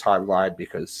alternate timeline,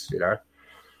 because Yeah,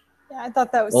 I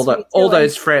thought that was all sweet all too.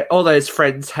 those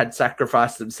friends had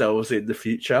sacrificed themselves in the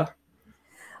future.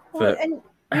 Well, but-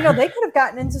 and they could have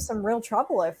gotten into some real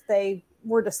trouble if they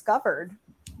were discovered.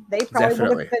 They probably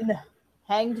Definitely. would have been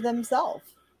hanged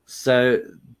themselves. So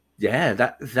yeah,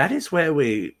 that is where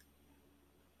we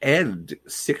end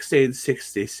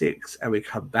 1666 and we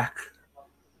come back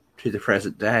to the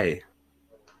present day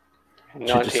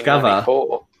to discover.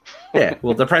 Yeah,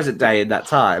 well, the present day in that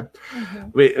time. Mm-hmm.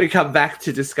 We come back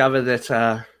to discover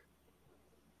that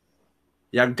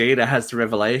young Dina has the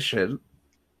revelation.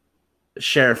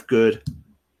 Sheriff Good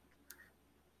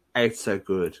ain't so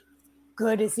good.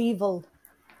 Good is evil.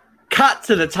 Cut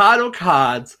to the title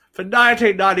cards for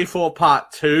 1994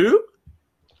 Part 2.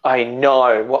 I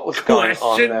know. What was going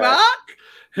on there? Question mark?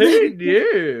 Who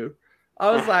knew?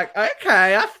 I was like,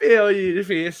 okay, I feel you,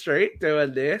 Fear Street,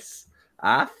 doing this.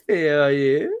 I feel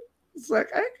you. It's like,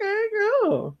 okay,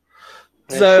 cool.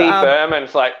 And so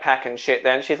Berman's like packing shit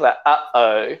then. She's like,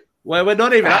 uh-oh. Well, we're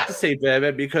not even up to see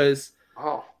Berman because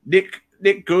Nick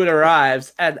Good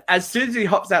arrives, and as soon as he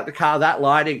hops out the car, that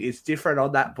lighting is different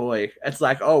on that boy. It's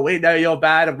like, oh, we know you're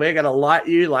bad and we're going to light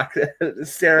you like the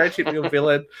stereotypical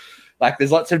villain. Like,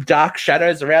 there's lots of dark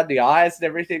shadows around the eyes and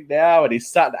everything now, and he's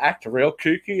starting to act real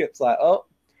kooky. It's like, oh,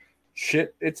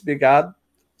 shit, it's begun.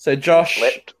 So Josh,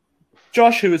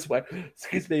 who is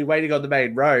waiting on the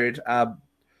main road,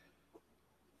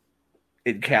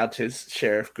 encounters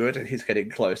Sheriff Good, and he's getting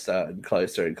closer and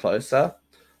closer and closer.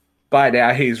 By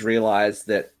now, he's realized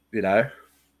that,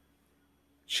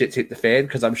 shit's hit the fan,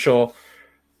 because I'm sure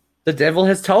the devil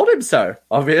has told him so,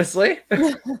 obviously.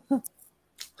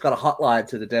 Got a hotline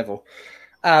to the devil.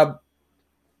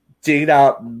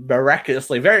 Dina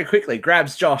miraculously, very quickly,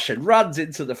 grabs Josh and runs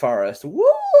into the forest.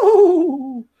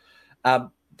 Woo!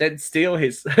 Then steal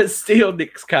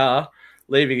Nick's car,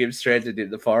 leaving him stranded in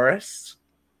the forest.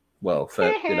 Well,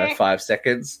 for 5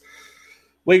 seconds.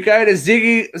 We go to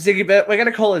Ziggy, but we're going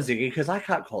to call her Ziggy because I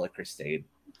can't call her Christine.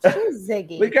 She's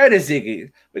Ziggy. We go to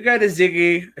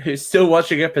Ziggy, who's still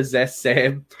watching her possess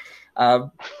Sam.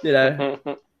 Ziggy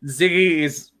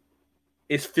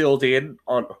is filled in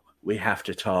on, we have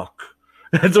to talk.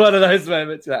 It's one of those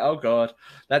moments like, oh God,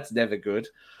 that's never good.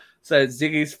 So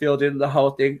Ziggy's filled in the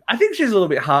whole thing. I think she's a little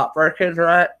bit heartbroken,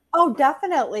 right? Oh,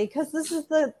 definitely, because this is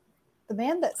the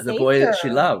man that saved the boy her. That she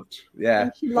loved. Yeah,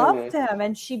 and she loved him,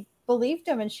 and she believed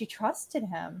him, and she trusted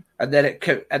him. And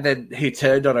then he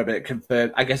turned on her, but it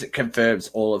confirmed. I guess it confirms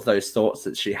all of those thoughts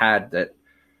that she had, that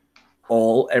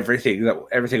everything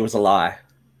was a lie.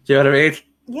 Do you know what I mean?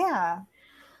 Yeah.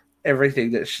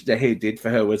 Everything that he did for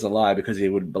her was a lie because he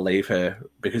wouldn't believe her,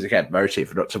 because he had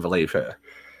motive not to believe her.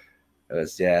 It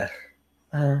was, yeah.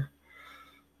 And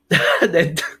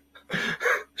then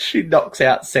she knocks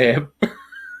out Sam,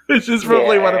 which is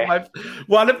probably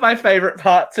one of my favorite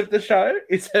parts of the show,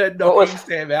 is her knocking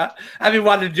Sam out. I've been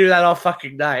wanting to do that all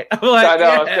fucking night. I'm like, I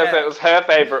know, because it was her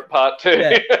favorite part too.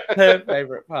 Yeah, her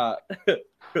favorite part.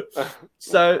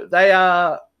 So they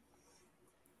are,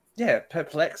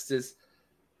 perplexed as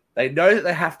they know that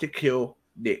they have to kill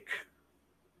Nick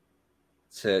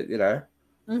to,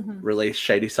 release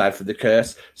Shadyside from the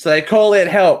curse. So they call in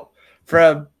help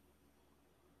from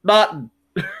Martin,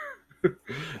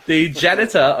 the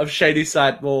janitor of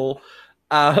Shadyside Mall.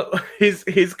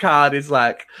 His card is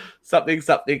like something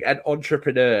an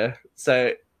entrepreneur.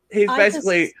 So he's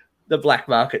basically the black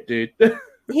market dude.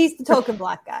 He's the token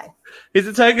black guy. He's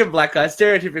a token black guy,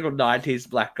 stereotypical 90s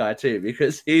black guy too,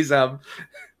 because he's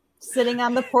sitting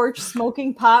on the porch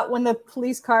smoking pot when the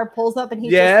police car pulls up, and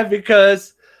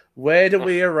because where do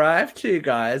we arrive to,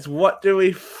 guys? What do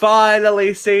we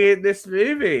finally see in this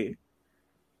movie?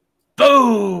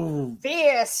 Boom!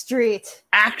 Fear Street.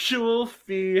 Actual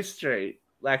Fear Street.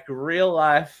 Like real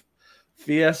life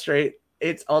Fear Street.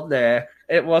 It's on there.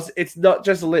 It's not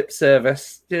just lip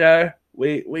service,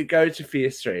 We go to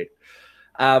Fear Street.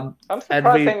 I'm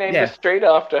surprised they named the street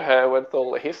after her with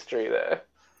all the history there.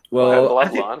 Well, her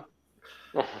bloodline.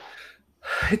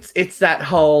 It's that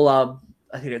whole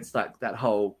I think it's like that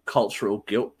whole cultural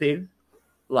guilt thing,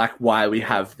 like why we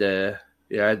have the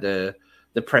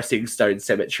pressing stone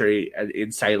cemetery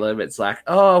in Salem. It's like,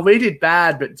 oh, we did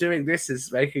bad, but doing this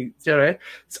is making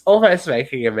it's almost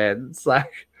making amends.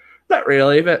 Like, not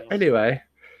really, but anyway.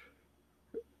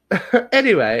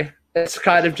 It's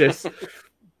kind of just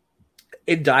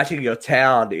indicting your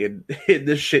town in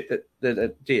the shit that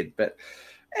it did. But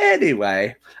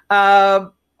anyway,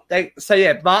 Martin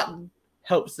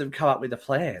helps them come up with a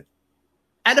plan,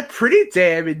 and a pretty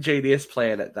damn ingenious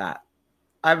plan at that,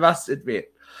 I must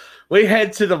admit. We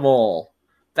head to the mall,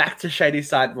 back to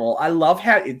Shadyside Mall. I love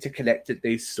how interconnected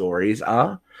these stories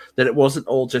are, that it wasn't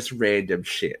all just random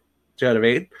shit. Do you know what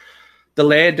I mean? The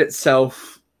land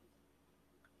itself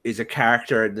is a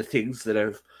character, and the things that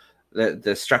have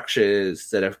the structures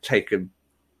that have taken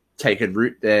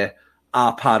root there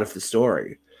are part of the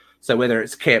story. So whether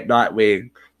it's Camp Nightwing,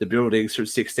 the buildings from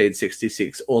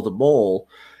 1666, or the mall,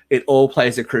 it all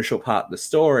plays a crucial part in the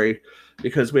story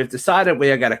because we've decided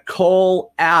we are going to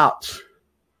call out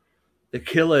the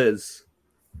killers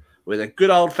with a good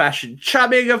old-fashioned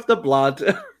chumming of the blood,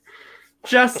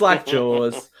 just like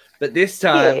Jaws. But this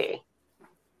time,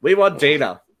 we want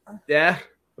Dina. Yeah?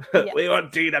 We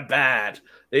want Dina bad.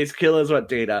 These killers want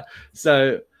Dina.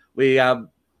 So we, young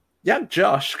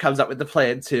Josh comes up with the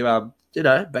plan to,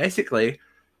 basically,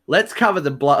 let's cover the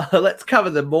blood. Let's cover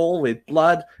the mall with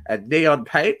blood and neon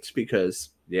paint because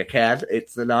you can.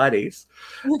 It's the 90s.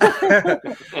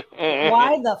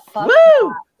 Why the fuck?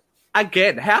 Woo!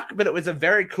 Again, but it was a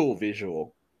very cool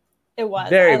visual. It was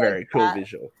very, very cool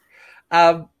visual.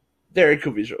 Very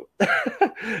cool visual.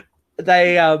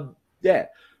 They,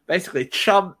 basically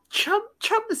chum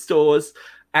the stores,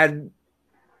 and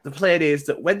the plan is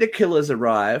that when the killers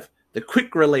arrive, the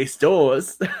quick release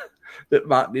doors that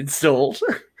Martin installed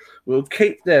will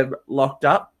keep them locked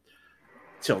up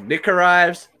till Nick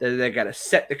arrives. Then they're going to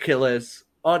set the killers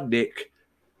on Nick.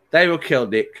 They will kill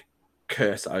Nick.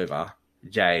 Curse over.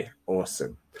 Jay,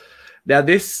 awesome. Now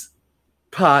this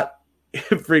part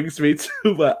brings me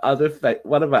to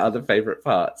one of my other favorite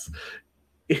parts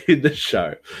in the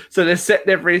show. So they're setting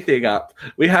everything up.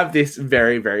 We have this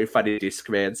very, very funny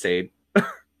Discman scene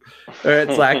where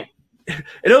it's like,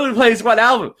 it only plays one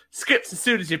album, skips as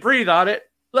soon as you breathe on it,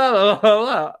 blah, blah, blah,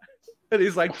 blah. And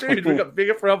he's like, dude, we've got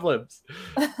bigger problems.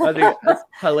 I think that's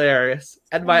hilarious.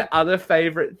 And my other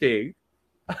favorite thing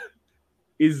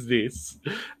is this.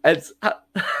 It's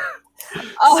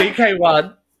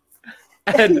CK1.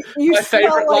 And my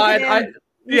favorite line,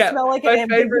 smell like my an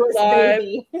favorite line,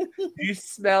 baby. you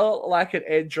smell like an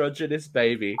androgynous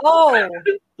baby. Oh,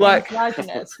 like,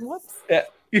 androgynous. Whoops. Yeah,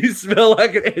 you smell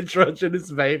like an androgynous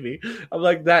baby. I'm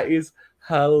like, that is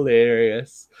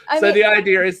hilarious. The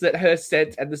idea is that her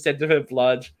scent and the scent of her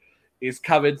blood is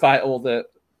covered by all the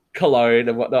cologne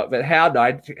and whatnot. But how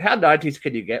 90s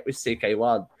can you get with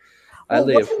CK1?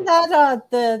 Wasn't that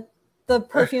the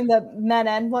perfume that men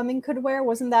and women could wear?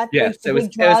 Wasn't that? Yes, it was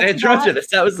androgynous.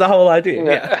 That was the whole idea.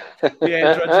 Yeah, the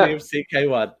androgyny of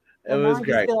CK1. It was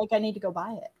great. I feel like I need to go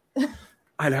buy it.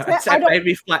 I know.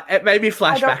 It made me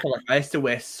flash back. Like, I used to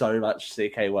wear so much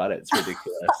CK1. It's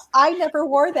ridiculous. I never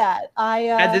wore that.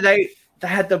 And then they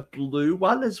had the blue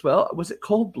one as well. Was it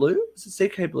called blue? Was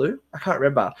it CK blue? I can't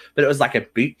remember. But it was like a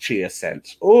beachier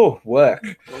scent. Oh, work.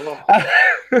 Yay!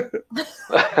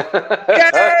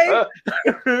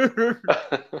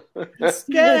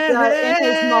 In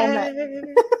his moment.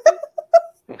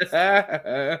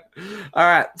 All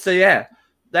right. So, yeah.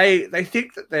 They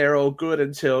think that they're all good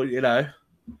until, the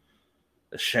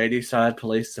Shady Side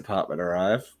Police Department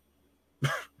arrive.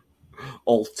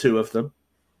 All two of them.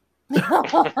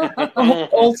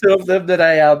 All two of them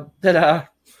that are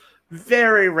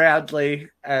very roundly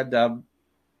and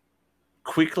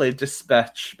quickly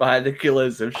dispatched by the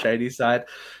killers of Shady Side.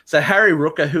 So Harry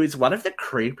Rooker, who is one of the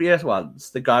creepiest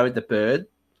ones, the guy with the bird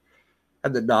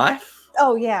and the knife.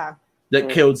 Oh yeah, that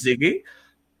killed Ziggy.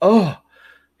 Oh,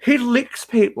 he licks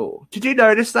people. Did you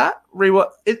notice that?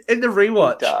 In the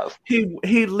rewatch,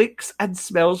 he licks and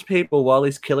smells people while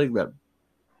he's killing them.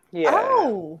 Yeah.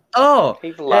 Oh,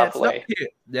 he's lovely.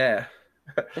 Yeah,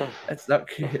 it's not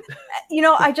cute.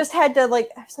 I just had to I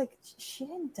was like, she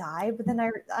didn't die, but then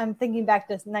I'm thinking back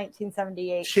to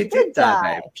 1978. She did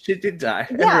die, babe. She did die.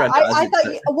 Yeah, I thought.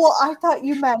 I thought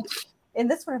you meant in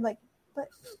this one. I'm like, but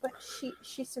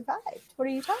she survived. What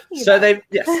are you talking about? So they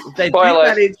do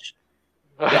manage.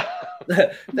 Yeah,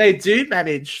 they do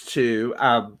manage to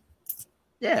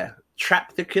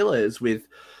trap the killers with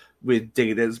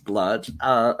Dina's blood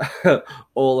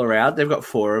all around. They've got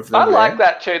 4 of them. I like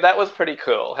that too. That was pretty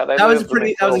cool. How that was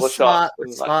a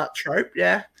smart trope,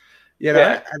 yeah.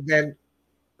 And then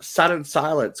sudden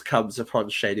silence comes upon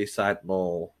Shady Side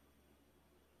Mall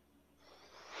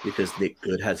because Nick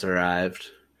Good has arrived.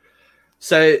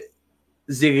 So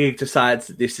Ziggy decides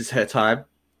that this is her time.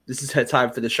 This is her time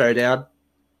for the showdown.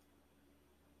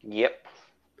 Yep.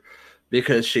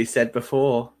 Because she said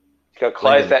before, go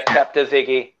close that chapter,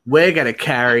 Ziggy. We're going to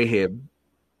carry him.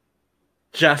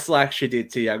 Just like she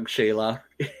did to young Sheila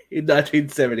in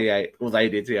 1978. Well, they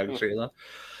did to young Sheila.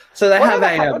 So they have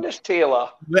happened to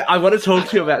Sheila? I want to talk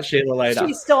to you about Sheila later.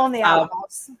 She's still in the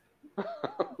outhouse.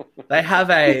 They have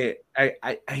a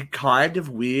kind of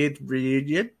weird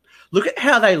reunion. Look at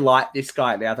how they light this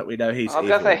guy now that we know he's evil.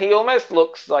 Gonna say, he almost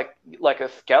looks like a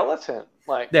skeleton.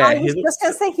 I was just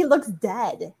going to say he looks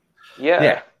dead.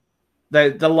 Yeah.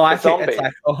 The lighting, it's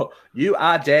like, oh, you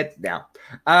are dead now.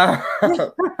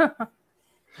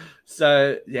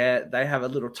 So, yeah, they have a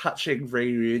little touching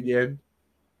reunion.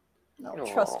 I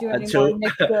don't trust you anymore,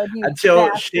 Nick Good, until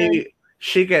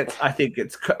she gets. I think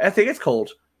it's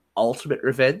called Ultimate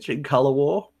Revenge in Color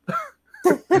War.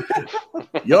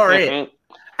 You're it.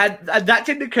 And that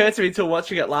didn't occur to me until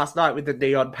watching it last night with the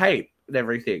neon paint and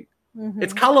everything. Mhm.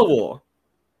 It's Color War.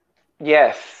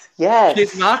 Yes.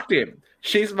 She's marked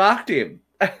him.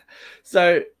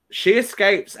 So she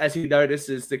escapes as he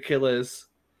notices the killers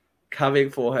coming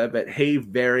for her, but he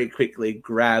very quickly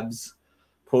grabs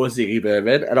poor Ziggy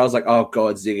Berman. And I was like, oh,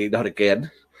 God, Ziggy, not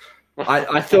again.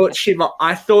 I thought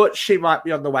she might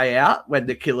be on the way out when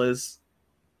the killers,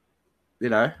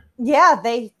 Yeah,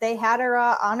 they had her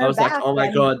on her I was back. like, oh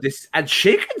my God, and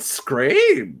she can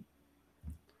scream.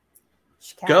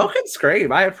 Girl can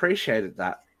scream. I appreciated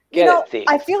that.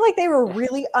 I feel like they were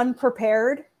really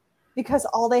unprepared because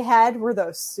all they had were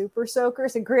those super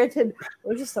soakers. And granted,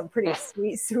 those are some pretty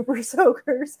sweet super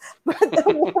soakers. But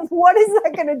what is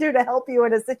that going to do to help you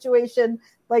in a situation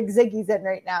like Ziggy's in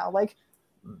right now? Like,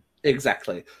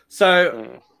 exactly.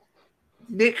 So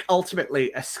Nick ultimately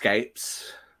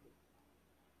escapes.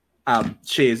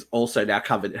 She is also now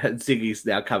covered. Ziggy's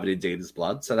now covered in Dina's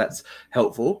blood, so that's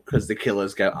helpful because the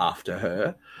killers go after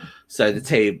her. So the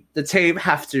team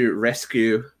have to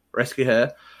rescue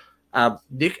her.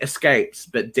 Nick escapes,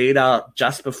 but Dina,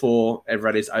 just before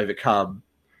everyone is overcome,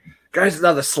 goes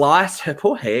another slice. Her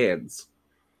poor hands.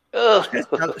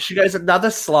 She goes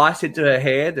another slice into her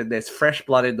hand, and there's fresh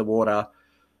blood in the water.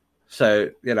 So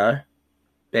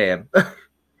bam.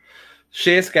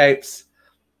 She escapes.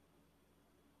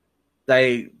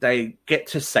 They get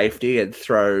to safety and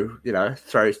throw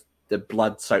the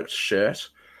blood-soaked shirt.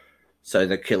 So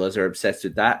the killers are obsessed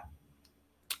with that.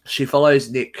 She follows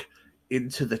Nick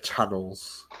into the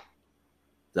tunnels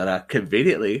that are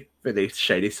conveniently beneath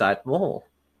Shadyside Mall.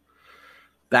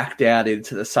 Back down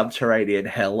into the subterranean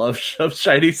hell of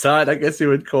Shadyside, I guess you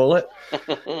would call it.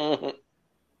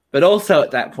 But also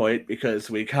at that point, because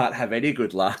we can't have any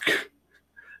good luck,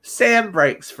 Sam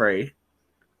breaks free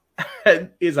and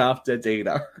is after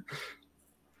Dina.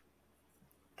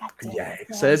 Yay.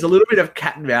 So there's a little bit of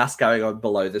cat and mouse going on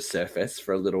below the surface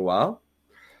for a little while.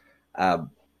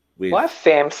 Why is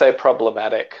Sam so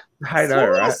problematic? I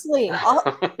know, seriously,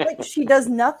 right? She does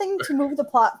nothing to move the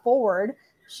plot forward.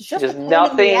 She's just does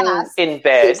nothing in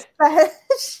bed.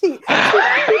 She is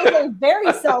a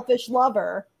very selfish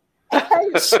lover.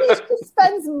 And she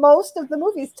spends most of the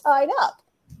movies tied up.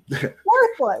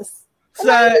 Worthless.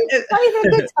 Not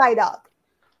even good tied up.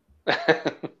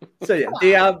 So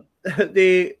yeah,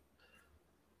 the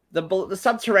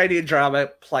subterranean drama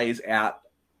plays out.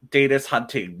 Dina's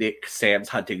hunting Nick, Sam's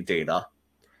hunting Dina,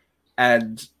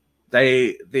 and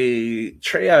the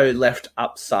trio left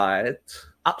upside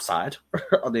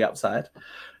on the upside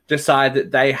decide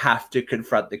that they have to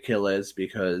confront the killers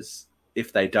because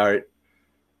if they don't,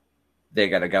 they're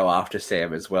going to go after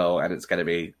Sam as well, and it's going to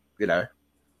be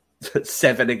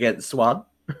 7 against 1,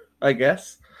 I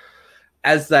guess.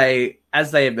 As they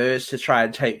emerge to try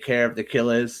and take care of the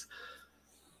killers,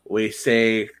 we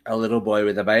see a little boy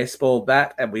with a baseball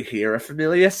bat, and we hear a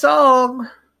familiar song.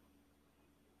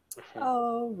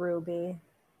 Oh, Ruby.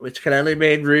 Which can only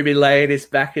mean Ruby Lane is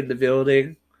back in the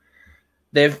building.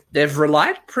 They've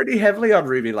relied pretty heavily on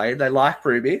Ruby Lane. They like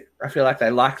Ruby. I feel like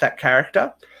they like that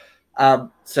character.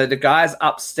 So the guys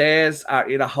upstairs are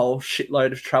in a whole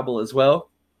shitload of trouble as well.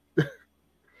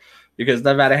 Because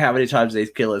no matter how many times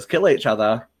these killers kill each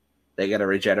other, they're going to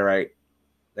regenerate.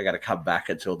 They're going to come back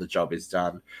until the job is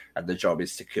done, and the job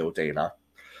is to kill Dina.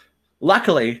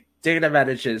 Luckily, Dina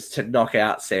manages to knock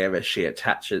out Sam as she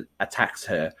attacks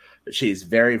her, but she's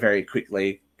very, very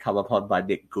quickly come upon by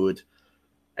Nick Good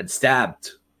and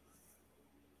stabbed.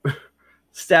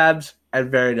 Stabbed and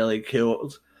very nearly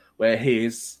killed, where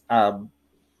he's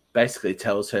basically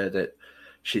tells her that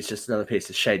she's just another piece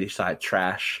of Shadyside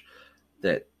trash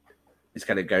that is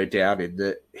going to go down in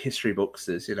the history books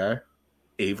as,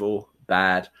 evil,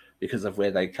 bad, because of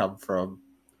where they come from.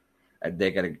 And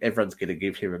everyone's going to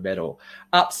give him a medal.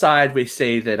 Upside, we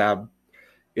see that,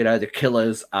 the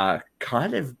killers are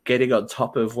kind of getting on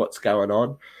top of what's going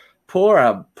on.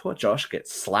 Poor Josh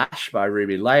gets slashed by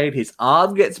Ruby Lane. His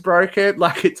arm gets broken.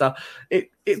 Like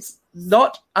it's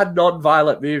not a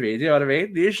non-violent movie. Do you know what I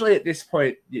mean? Usually at this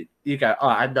point, you go, oh,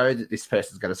 I know that this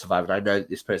person's going to survive, and I know that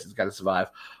this person's going to survive.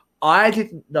 I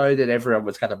didn't know that everyone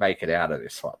was going to make it out of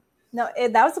this one. No,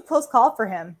 that was a close call for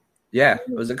him. Yeah,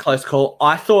 it was a close call.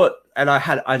 I thought, and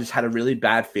I just had a really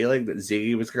bad feeling that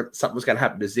something was going to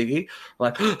happen to Ziggy. I'm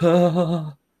like,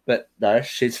 oh. But no,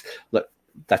 look,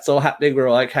 that's all happening. We're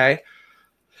all okay.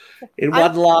 In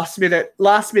one last minute,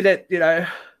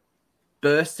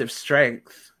 burst of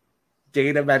strength,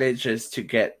 Dina manages to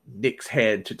get Nick's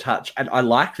hand to touch, and I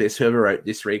like this. Whoever wrote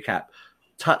this recap,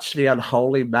 touch the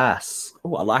unholy mass.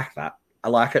 Oh, I like that. I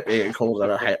like it being called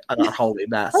an unholy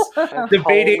mass.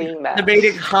 The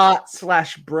beating heart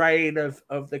 / brain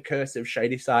of the curse of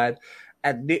Shadyside.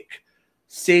 And Nick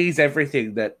sees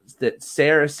everything that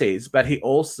Sarah sees, but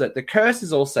the curse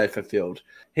is also fulfilled.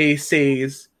 He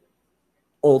sees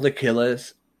all the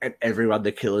killers and everyone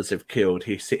the killers have killed.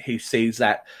 He sees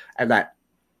that, and that,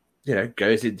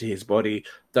 goes into his body.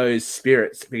 Those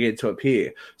spirits begin to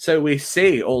appear. So we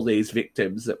see all these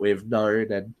victims that we've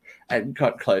known and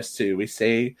got close to. We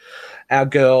see our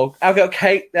girl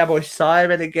Kate, our boy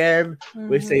Simon again. Mm-hmm.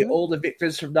 We see all the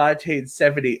victims from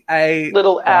 1978.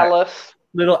 Little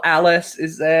Alice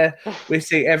is there. We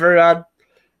see everyone.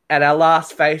 And our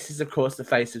last face is, of course, the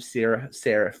face of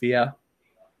Sarah Fear.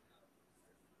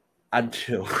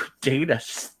 Until Dina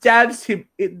stabs him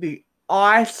in the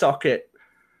eye socket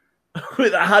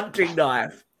with a hunting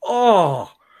knife. Oh,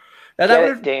 now that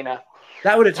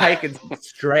would have taken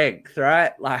strength,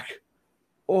 right? Like,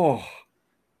 oh,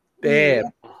 bam,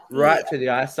 right to the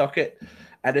eye socket.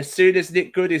 And as soon as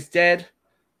Nick Good is dead,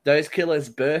 those killers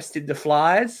burst into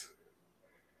flies.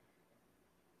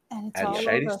 And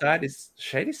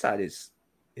Shadyside is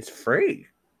free.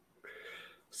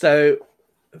 So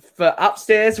for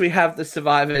upstairs, we have the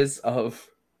survivors of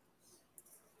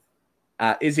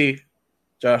Izzy,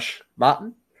 Josh,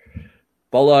 Martin.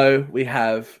 Below, we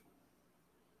have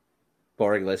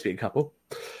boring lesbian couple.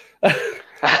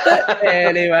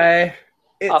 Anyway,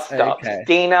 it's okay.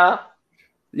 Dina.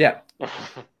 Yeah.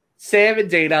 Sam and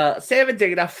Dina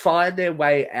find their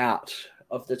way out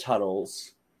of the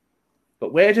tunnels.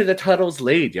 But where do the tunnels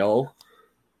lead, y'all?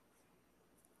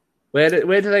 Where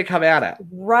do they come out at?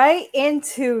 Right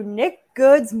into Nick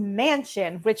Good's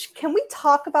mansion, which, can we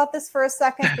talk about this for a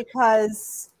second?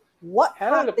 Because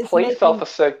how did a police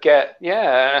officer get,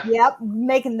 Yep,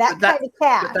 making that kind of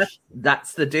cash.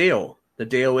 That's the deal. The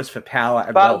deal was for power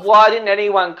and wealth. But why didn't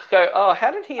anyone go,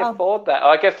 how did he afford that?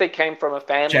 I guess they came from a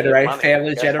family.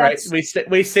 Family generate.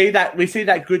 We see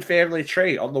that good family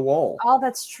tree on the wall. Oh,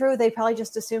 that's true. They probably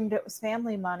just assumed it was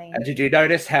family money. And did you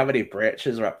notice how many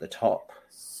branches are up the top?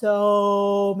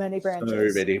 So many branches.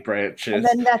 And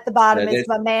then at the bottom is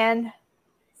my man,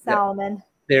 Solomon.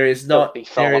 There's not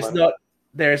just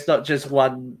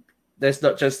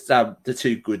the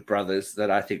two good brothers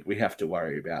that I think we have to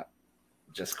worry about.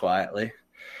 Just quietly,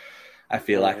 I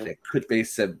feel like there could be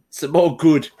some more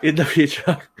good in the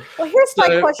future. Well, here's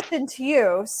my question to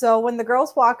you. So when the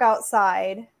girls walk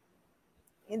outside,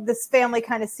 this family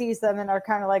kind of sees them and are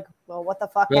kind of like, well, what the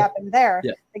fuck happened there?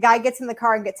 Yeah. The guy gets in the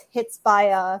car and gets hit by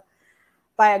a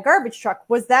garbage truck.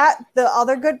 Was that the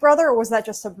other good brother, or was that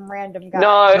just some random guy?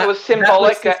 No, it was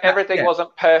symbolic that everything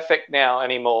wasn't perfect now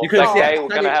anymore. Because they were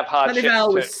going to have hardships.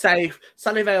 Sunnyvale was safe.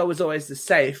 Sunnyvale was always the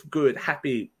safe, good,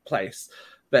 happy place.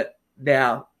 But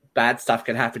now bad stuff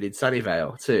can happen in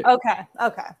Sunnyvale too. Okay.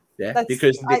 Yeah,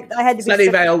 because I had to be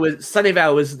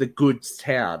Sunnyvale was the goods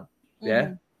town. Yeah.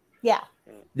 Mm-hmm. Yeah.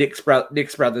 Nick's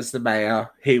brother's the mayor.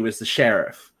 He was the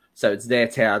sheriff. So it's their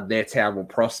town. Their town will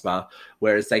prosper.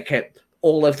 Whereas they kept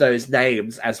all of those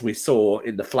names, as we saw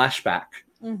in the flashback,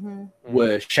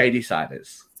 were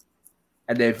Shadysiders,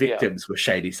 and their victims were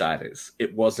Shadysiders.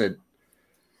 It wasn't.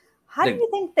 How do you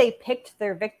think they picked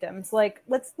their victims?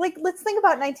 Let's think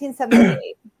about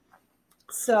 1978.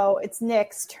 So it's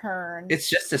Nick's turn. It's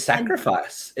just a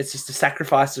sacrifice. It's just a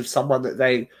sacrifice of someone that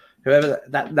they. Whoever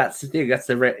that's the thing.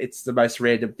 It's the most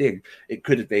random thing. It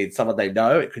could have been someone they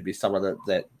know. It could be someone that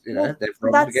they've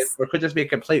wronged against, or it could just be a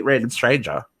complete random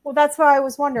stranger. Well, that's what I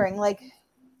was wondering.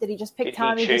 Did he just pick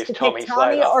Tommy just to pick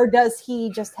Tommy, or does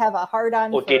he just have a hard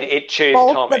on? Or did it choose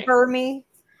both Tommy? The Burmy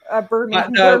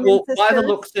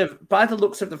by the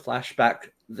looks of the flashback,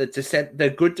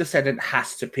 the good descendant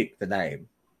has to pick the name.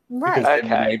 Right.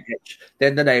 Okay.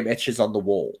 Then the name etches on the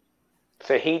wall.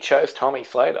 So he chose Tommy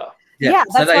Slater. Yeah,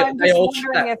 so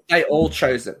they all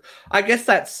chose it. I guess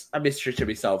that's a mystery to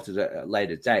be solved at a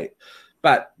later date.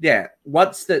 But yeah,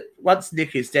 once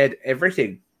Nick is dead,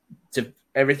 everything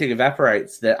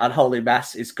evaporates. The unholy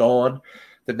mass is gone.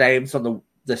 The names on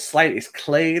the slate is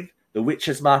clean. The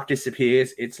witch's mark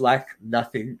disappears. It's like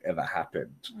nothing ever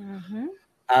happened. Mm-hmm.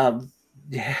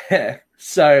 Yeah.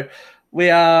 So we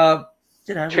are,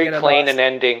 too clean an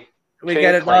ending. We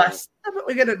get a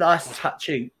nice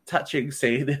touching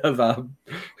scene of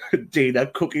Dina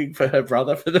cooking for her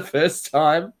brother for the first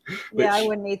time. Yeah, I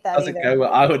wouldn't eat that either.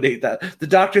 I would eat that. The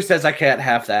doctor says I can't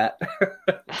have that.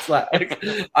 It's like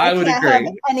I would agree. Have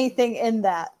anything in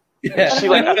that. Yeah, she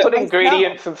put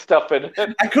ingredients and stuff in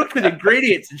it. I cooked with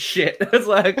ingredients and shit. It's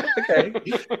like, okay.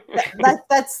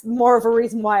 That's more of a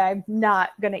reason why I'm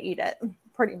not gonna eat it.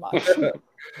 pretty much.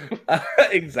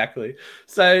 Exactly.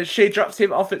 So she drops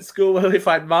him off at school where we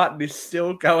find Martin is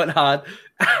still going hard.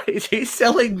 Is he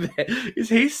selling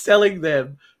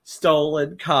them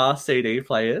stolen car CD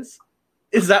players?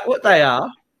 Is that what they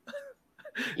are?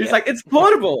 He's like, it's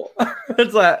portable.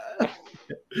 It's like,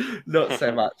 not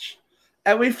so much.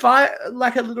 And we find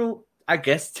like a little, I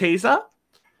guess, teaser.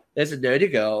 There's a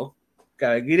nerdy girl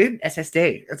going, you didn't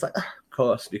SSD. It's like, of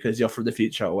course, because you're from the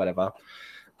future or whatever.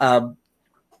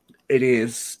 It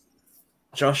is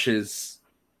Josh's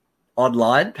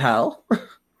online pal.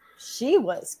 She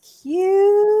was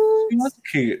cute. She was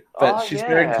cute, but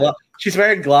she's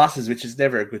wearing glasses, which is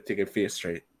never a good thing in Fear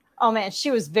Street. Oh man,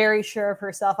 she was very sure of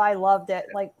herself. I loved it.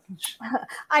 Like,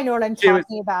 I know what I'm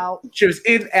talking about. She was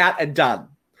in, out, and done.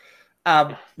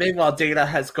 Meanwhile, Dina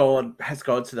has gone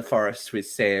to the forest with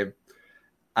Sam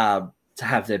to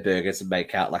have their burgers and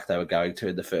make out like they were going to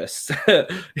in the first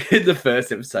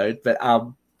episode.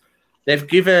 But they've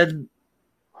given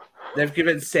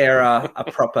Sarah a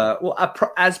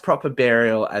proper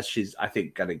burial as she's, I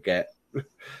think, gonna get,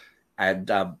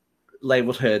 and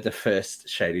labeled her the first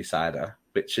Shady Cider,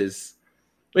 which is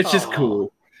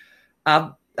cool.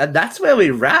 And that's where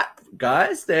we wrap,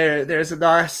 guys. There's a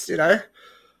nice,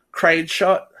 crane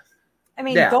shot. I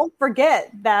mean, don't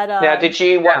forget that. Now, did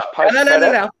you watch post?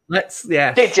 No.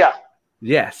 Did ya?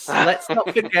 Yes. Let's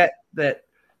not forget that,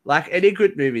 like any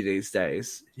good movie these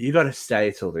days, you got to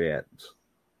stay till the end,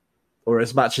 or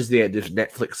as much as the end if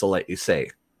Netflix will let you see.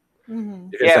 Mm-hmm.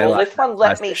 Yeah, well, this one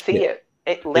let me see it.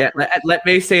 Let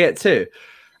me see it too.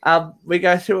 We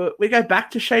go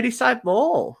back to Shadyside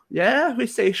Mall. Yeah, we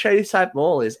see Shadyside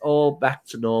Mall is all back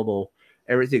to normal.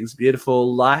 Everything's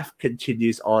beautiful. Life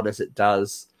continues on as it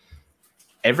does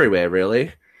everywhere,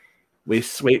 really. We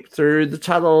sweep through the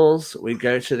tunnels. We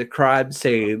go to the crime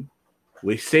scene.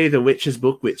 We see the witch's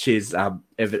book, which is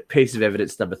piece of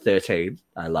evidence number 13.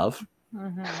 I love.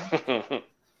 Mm-hmm.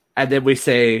 And then we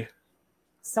see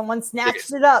someone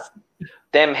snatched it up.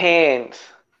 Them hands.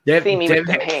 See me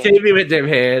with them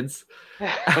hands.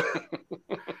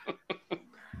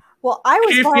 Well, I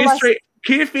was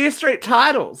Fear Street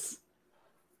titles.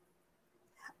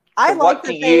 So what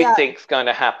do you think's going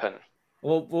to happen?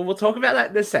 Well, we'll talk about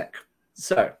that in a sec.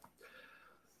 So,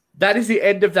 that is the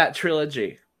end of that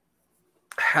trilogy.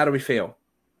 How do we feel?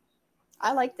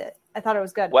 I liked it. I thought it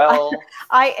was good. Well,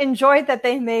 I enjoyed that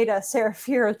they made Sarah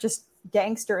Fier just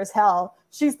gangster as hell.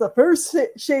 She's the first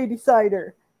Shady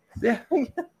Cider. Yeah.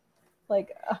 Okay.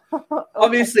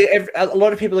 Obviously, a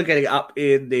lot of people are getting up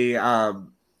in the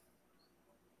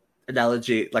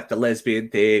analogy, like the lesbian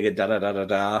thing and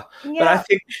da-da-da-da-da. Yeah. But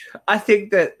I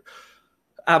think that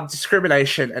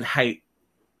discrimination and hate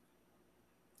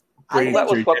that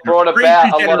was what brought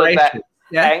about a lot of that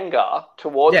anger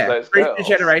towards those girls.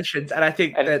 Generations, and I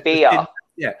think that fear.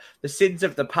 The sins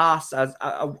of the past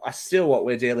are still what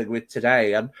we're dealing with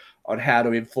today, and on how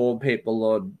to inform people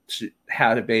on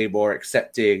how to be more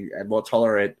accepting and more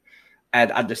tolerant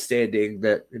and understanding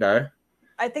that,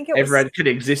 I think everyone can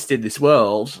exist in this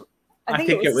world. I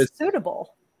think it was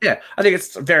suitable. Yeah, I think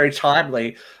it's very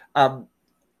timely.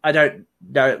 I don't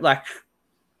know, like,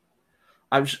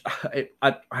 I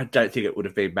don't think it would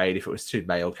have been made if it was two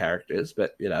male characters,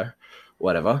 but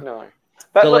whatever. No,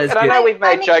 but look, and I know we've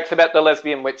made jokes about the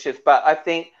lesbian witches, but I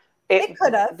think it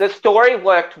could have. The story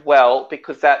worked well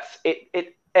because that's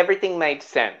it. Everything made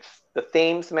sense. The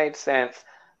themes made sense.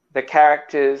 The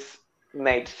characters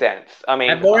made sense. I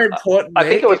mean, and more importantly, I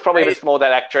think it was probably just more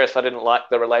that actress. I didn't like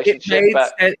the relationship,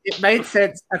 but it made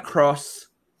sense across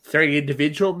 3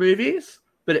 individual movies,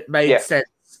 but it made sense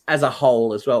as a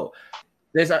whole as well.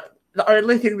 The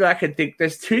only thing that I can think,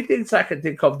 there's 2 things I can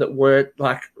think of that weren't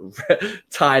like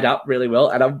tied up really well,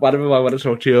 and one of them I want to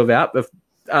talk to you about. But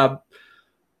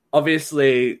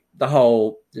obviously, the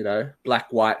whole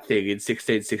black-white thing in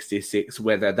 1666,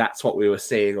 whether that's what we were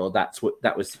seeing or that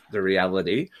was the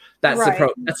reality, that's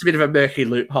that's a bit of a murky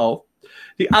loophole.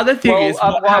 The other thing is,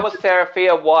 why was Sarah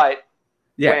Fier white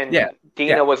when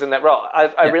Dina was in that role?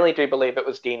 I really do believe it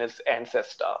was Dina's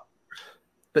ancestor.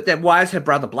 But then why is her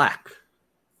brother black?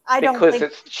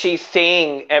 Because she's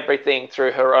seeing everything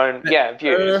through her own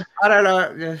views. I don't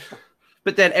know.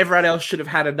 But then everyone else should have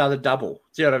had another double.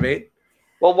 Do you know what I mean?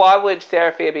 Well, why would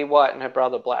Sarah Fier be white and her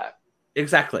brother black?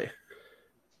 Exactly.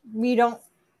 You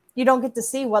don't get to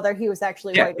see whether he was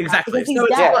actually white. Exactly. So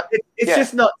it's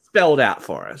just not spelled out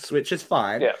for us, which is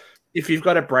fine. Yeah. If you've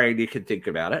got a brain, you can think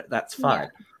about it. That's fine.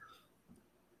 Yeah.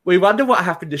 We wonder what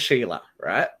happened to Sheila,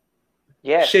 right?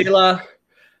 Yeah.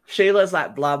 Sheila's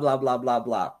like blah blah blah blah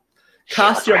blah.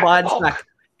 Cast your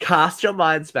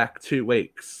minds back 2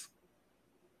 weeks.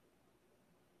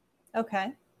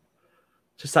 Okay.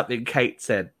 to something Kate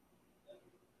said.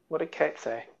 What did Kate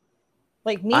say?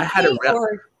 Like me, I had a Kate,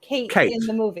 or Kate in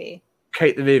the movie?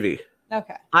 Kate the movie.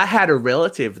 Okay. I had a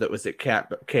relative that was at Camp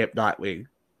Nightwing.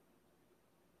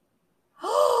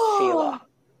 Sheila.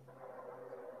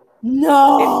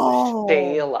 No.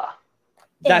 Sheila.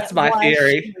 That's my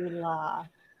theory. Sheila.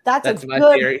 That's my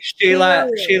good theory.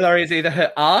 theory. Sheila is either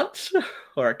her aunt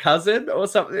or a cousin or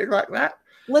something like that.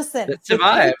 Listen, that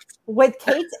survived. With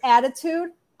Kate's attitude,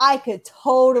 I could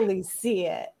totally see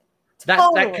it.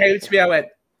 That came to me. I went,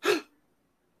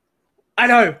 I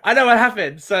know what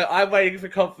happened. So I'm waiting for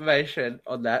confirmation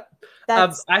on that.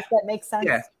 That makes sense.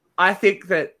 Yeah, I think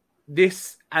that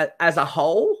this, as a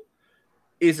whole,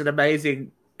 is an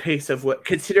amazing piece of work,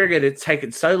 considering it had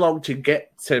taken so long to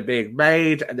get to being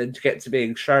made and then to get to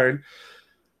being shown.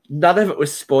 None of it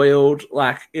was spoiled.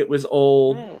 Like, it was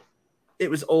all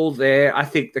there. I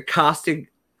think the casting,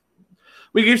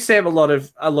 we give Sam a lot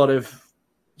of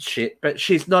shit, but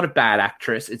she's not a bad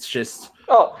actress. It's just,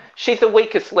 she's the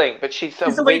weakest link, but she's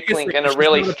a weak link in a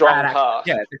really strong cast.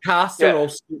 Yeah, the cast are all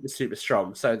super, super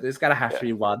strong. So there's going to have to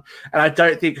be one. And I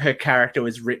don't think her character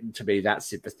was written to be that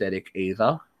sympathetic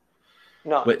either.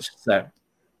 No.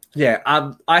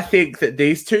 I think that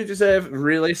these two deserve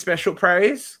really special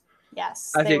praise.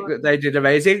 Yes. I think that they did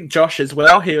amazing. Josh as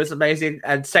well, he was amazing.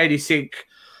 And Sadie Sink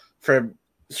from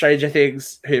Stranger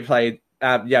Things, who played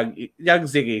young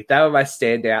Ziggy. They were my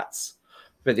standouts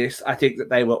for this. I think that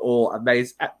they were all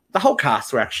amazing. The whole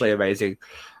cast were actually amazing.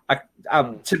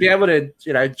 To be able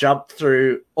to, jump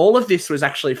through, all of this was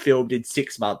actually filmed in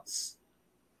 6 months.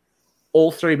 All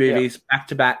 3 movies back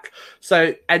to back.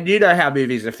 So, and you know how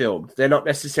movies are filmed. They're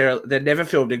never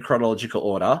filmed in chronological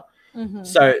order. Mm-hmm.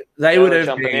 So they would have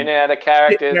jumping been in and out of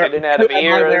characters, in and out of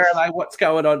eras. What's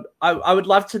going on? I would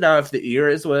love to know if the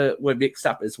eras were mixed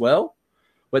up as well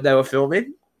when they were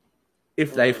filming.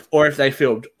 If they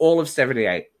filmed all of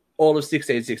 78, all of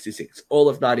 1666, all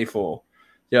of 94.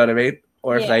 You know what I mean?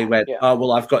 Or if they went, oh,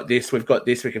 well, I've got this, we've got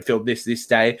this, we can film this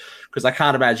day. Because I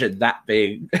can't imagine that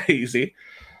being easy.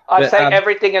 I'd say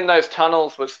everything in those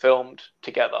tunnels was filmed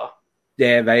together.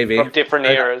 Yeah, maybe. From different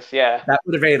eras, yeah. That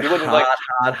would have been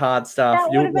hard stuff.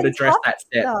 You wouldn't want to dress that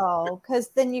set. No, because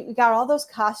then you got all those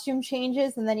costume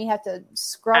changes, and then you have to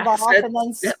scrub off and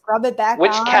then scrub it back on.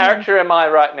 Which character am I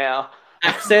right now?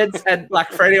 Accents, and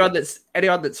like for anyone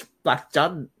that's like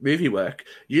done movie work,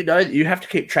 you know that you have to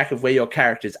keep track of where your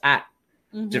character's at,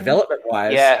 development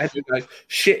wise. Yeah. And you go,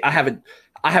 shit, I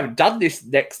haven't done this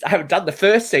next. I haven't done the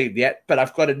first scene yet, but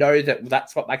I've got to know that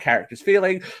that's what my character's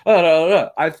feeling. Oh, no.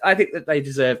 I think that they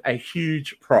deserve a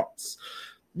huge props.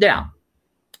 Now,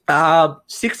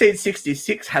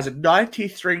 1666 has a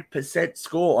 93%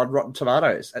 score on Rotten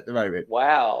Tomatoes at the moment.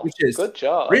 Wow. Which is good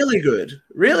job. Really good.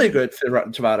 Really good for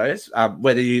Rotten Tomatoes,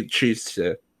 whether you choose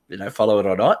to, follow it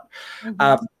or not.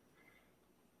 Mm-hmm.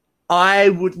 I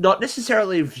would not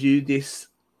necessarily view this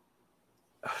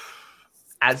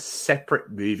as separate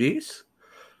movies.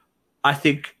 I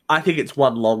think it's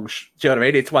one long. Do you know what I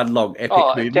mean? It's one long epic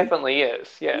movie. It definitely is.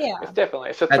 Yeah. It's definitely.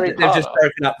 It's a 3-parter. They've just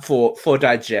broken up for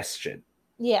digestion.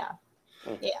 Yeah.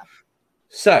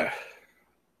 So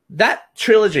that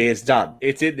trilogy is done.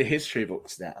 It's in the history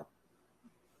books now.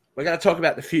 We're going to talk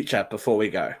about the future before we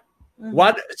go. Mm-hmm.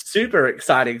 One super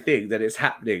exciting thing that is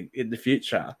happening in the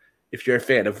future, if you're a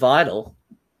fan of vinyl.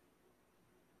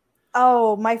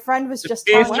 Oh, my friend was just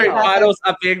talking about vinyls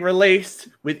are being released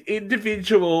with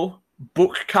individual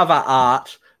book cover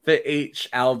art for each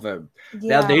album.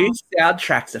 Yeah. Now, these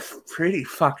soundtracks are pretty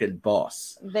fucking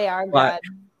boss. They are good.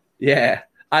 Yeah.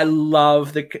 I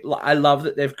love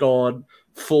that they've gone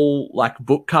full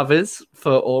book covers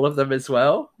for all of them as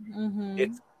well. Mm-hmm.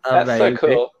 It's amazing. That's so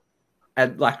cool.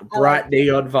 And bright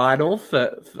neon vinyl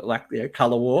for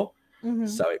color war. Mm-hmm.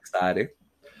 So exciting.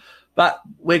 But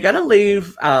we're going to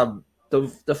leave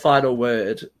the final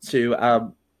word to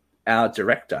our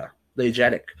director, Lee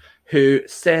Janik, who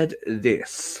said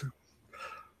this.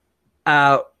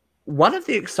 One of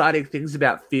the exciting things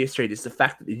about Fear Street is the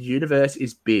fact that the universe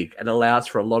is big and allows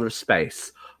for a lot of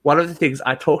space. One of the things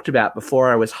I talked about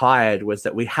before I was hired was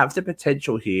that we have the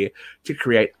potential here to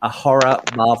create a horror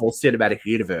Marvel cinematic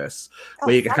universe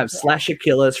where you can have slasher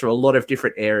killers from a lot of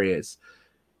different areas.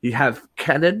 You have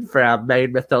canon for our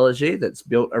main mythology that's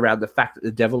built around the fact that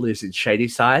the devil lives in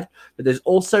Shadyside, but there's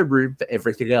also room for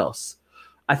everything else.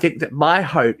 I think that my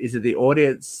hope is that the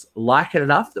audience like it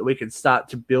enough that we can start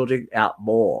to building out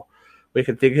more. We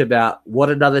can think about what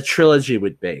another trilogy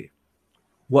would be,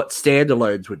 what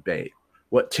standalones would be,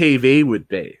 what TV would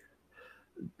be.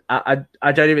 I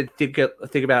don't even think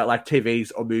about it like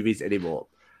TVs or movies anymore.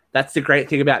 That's the great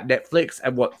thing about Netflix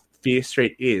and what Fear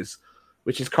Street is.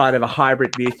 which is kind of a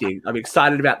hybrid new thing. I'm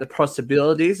excited about the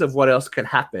possibilities of what else can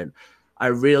happen. I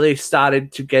really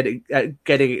started to getting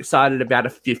excited about a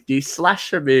 50s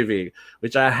slasher movie,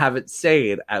 which I haven't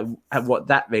seen, and what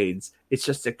that means. It's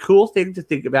just a cool thing to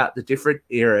think about the different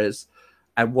eras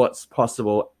and what's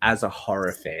possible as a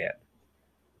horror fan.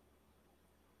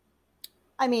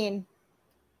 I mean,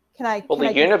 can Well, the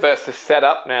I universe is set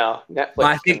up now. Netflix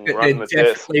I think can that run they're with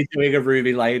this. definitely doing a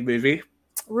Ruby Lane movie.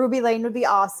 Ruby Lane would be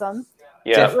awesome.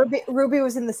 Yeah. Ruby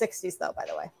was in the 60s though, by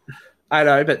the way. I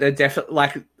know, but they're definitely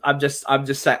like I'm just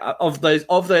saying of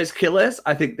those killers,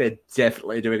 I think they're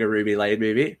definitely doing a Ruby Lane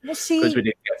movie Well, because we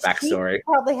didn't get backstory. She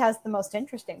probably has the most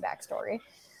interesting backstory.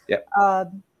 Yep.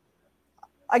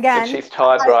 Again, But she's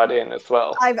tied right in as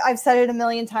well. I've said it a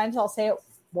million times. I'll say it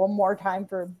one more time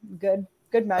for good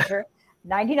measure.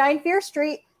 99 Fear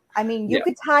Street. I mean, you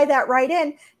could tie that right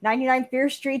in. 99 Fear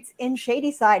Street's in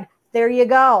Shadyside. There you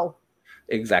go.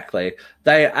 Exactly.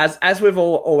 They, as we've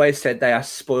always said, they are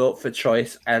spoilt for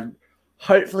choice, and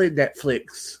hopefully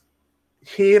Netflix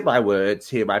hear my words,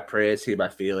 hear my prayers, hear my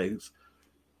feelings.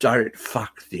 Don't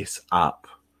fuck this up.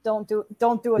 Don't do it.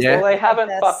 Well, they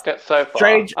haven't fucked it so far.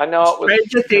 I know it was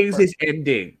Stranger Things is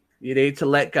ending. You need to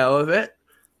let go of it.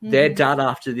 They're done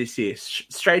after this year.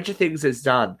 Stranger Things is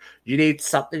done. You need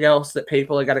something else that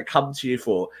people are going to come to you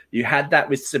for. You had that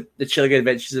with the Chilling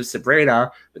Adventures of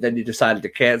Sabrina, but then you decided to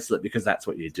cancel it because that's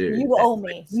what you do. You owe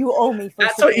me. You owe me. For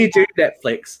that's what you do,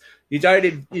 Netflix. You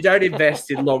don't invest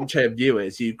in long-term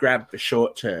viewers. You grab the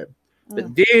short-term.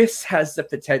 But this has the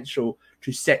potential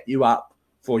to set you up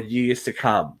for years to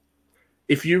come.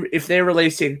 If they're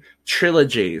releasing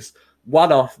trilogies,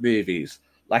 one-off movies,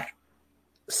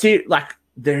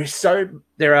 there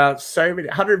are so many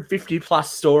 150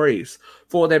 plus stories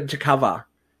for them to cover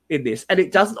in this, and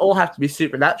it doesn't all have to be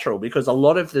supernatural because a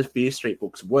lot of the Fear Street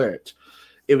books weren't.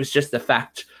 It was just the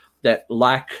fact that,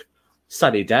 like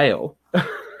Sunnydale,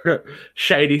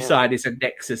 Shadyside is a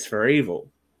nexus for evil.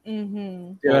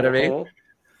 Mm-hmm. You know what I mean?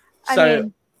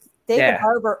 So,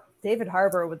 David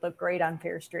Harbour would look great on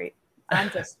Fear Street. I'm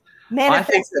just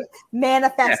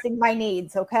manifesting my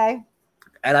needs. Okay.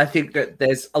 And I think that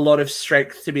there's a lot of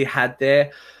strength to be had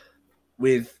there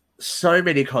with so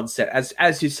many concepts.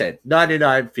 As you said,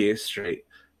 99 Fear Street,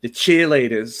 the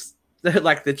cheerleaders,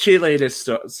 like the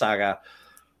cheerleaders saga.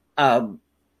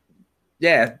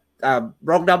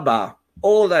 Wrong Number,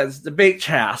 all of those, the beach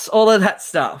house, all of that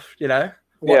stuff,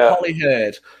 what Holly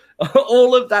heard.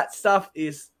 All of that stuff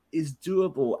is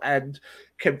doable and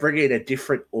can bring in a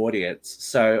different audience.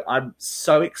 So I'm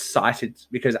so excited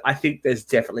because I think there's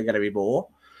definitely going to be more.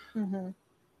 Mm-hmm.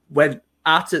 When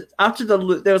after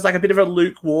there was like a bit of a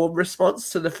lukewarm response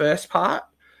to the first part,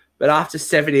 but after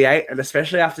 78 and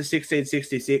especially after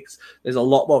 1666, there's a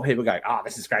lot more people going, "Oh,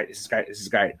 this is great! This is great! This is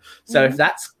great!" So if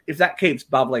that keeps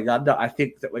bubbling under, I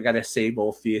think that we're going to see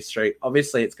more Fear Street.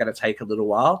 Obviously, it's going to take a little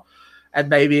while. And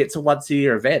maybe it's a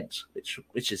once-a-year event,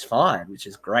 which is fine, which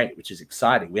is great, which is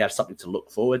exciting. We have something to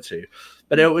look forward to.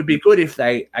 But it would be good if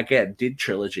they, again, did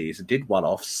trilogies and did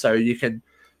one-offs so you can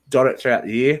dot it throughout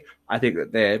the year. I think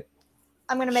that they're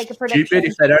I'm going to make a prediction. Stupid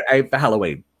if they don't aim for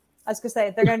Halloween. I was going to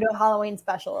say, they're going to do a Halloween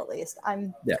special at least.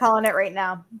 I'm calling it right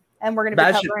now. And we're going to be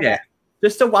covering it.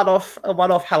 Just a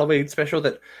one-off Halloween special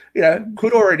that,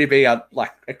 could already be,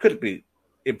 it could be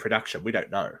in production. We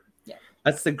don't know.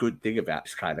 That's the good thing about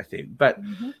this kind of thing. But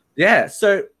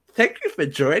so thank you for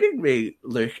joining me,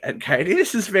 Luke and Katie.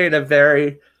 This has been a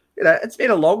very, it's been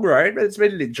a long road, but it's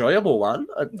been an enjoyable one.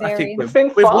 I think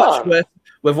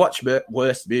we've watched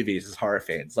worse movies as horror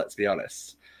fans, let's be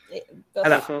honest.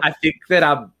 And I think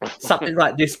that something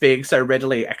like this being so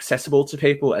readily accessible to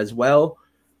people as well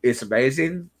is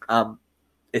amazing.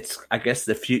 It's, I guess,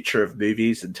 the future of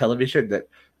movies and television that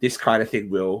this kind of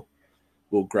thing will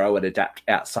grow and adapt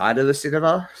outside of the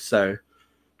cinema. So,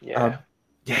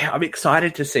 I'm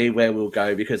excited to see where we'll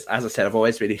go because, as I said, I've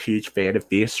always been a huge fan of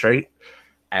Fear Street,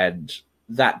 and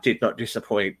that did not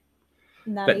disappoint.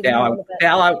 But now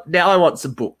I want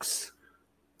some books.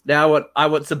 Now I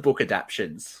want some book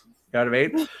adaptions. You know what I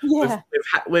mean? Yeah.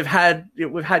 We've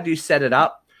had you set it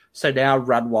up, so now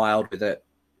run wild with it.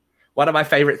 One of my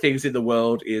favorite things in the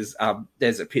world is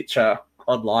there's a picture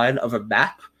online of a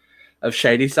map of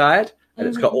Shadyside. And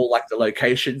it's got all the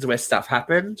locations where stuff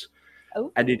happened,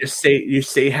 and you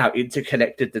see how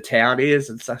interconnected the town is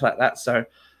and stuff like that. So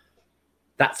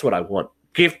that's what I want.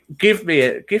 Give me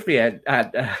a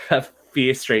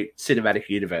Fear Street cinematic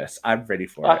universe. I'm ready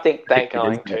for it. I think they're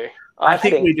going to. I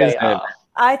think we deserve it.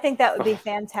 I think that would be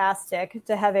fantastic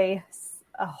to have a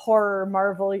horror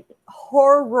Marvel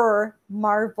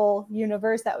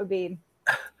universe. That would be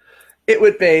it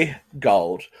would be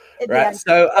gold, right?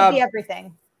 So, it'd be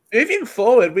everything. Moving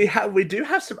forward, we do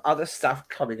have some other stuff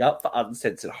coming up for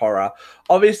Uncensored Horror.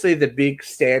 Obviously, the big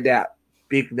standout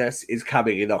bigness is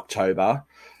coming in October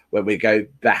when we go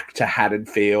back to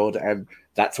Haddonfield, and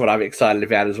that's what I'm excited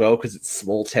about as well because it's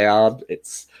small town.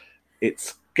 It's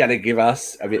going to give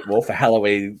us a bit more for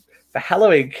Halloween. For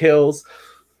Halloween Kills,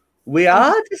 we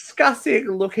are discussing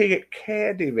looking at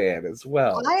Candyman as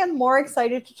well. I am more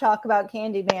excited to talk about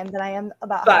Candyman than I am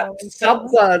about But Halloween Kills.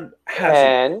 someone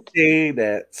hasn't seen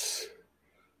it.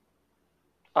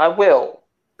 I will.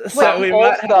 So we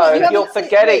might have... Also, you're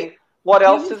forgetting what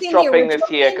else is dropping this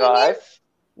year, guys.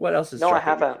 What else is No, I dropping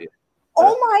haven't. this year?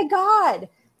 Oh my God.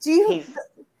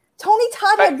 Tony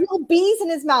Todd had real bees in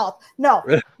his mouth. No,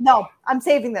 I'm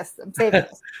saving this.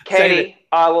 Katie,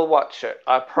 I will watch it.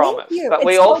 I promise. you. But It's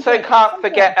we so also good. can't So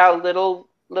forget our little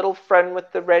friend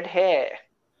with the red hair.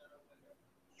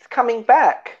 He's coming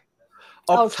back.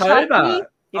 October. Chucky?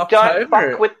 You don't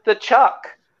fuck with the Chuck.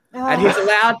 And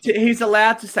he's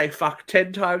allowed to say fuck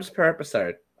 10 times per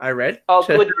episode. I read. Oh,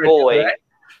 good boy.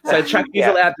 So Chucky's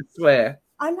allowed to swear.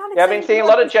 I'm not. Yeah, I've been seeing a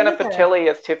lot of about Jennifer this either. Tilly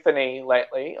as Tiffany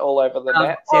lately, all over the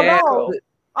net. Yeah, no.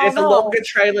 there's a longer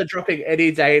trailer dropping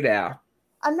any day now.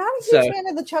 I'm not a huge fan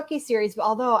of the Chucky series, but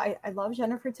although I love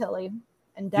Jennifer Tilly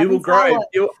and Devin You will grow.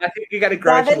 Sawa, I think you're going to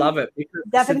grow to love it. Because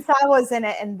Devin Sawa's in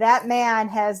it, and that man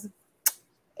has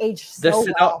aged so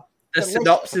well. The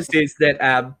synopsis is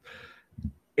that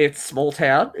it's small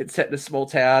town. It's set in a small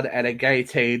town, and a gay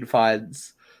teen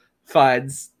finds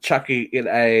Chucky in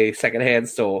a secondhand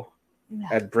store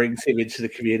and brings him into the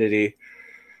community.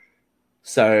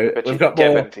 So we've got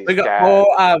more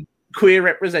queer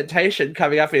representation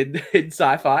coming up in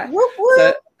sci-fi. Whoop,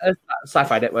 whoop. So,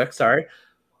 Sci-Fi Network, sorry.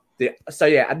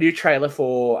 A new trailer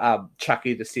for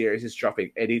Chucky the series is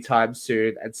dropping anytime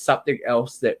soon, and something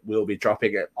else that will be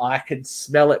dropping it. I can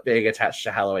smell it being attached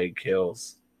to Halloween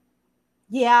Kills.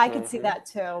 Yeah, I can see that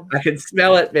too. I can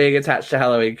smell it being attached to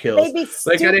Halloween Kills. They'd be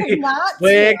stupid not to.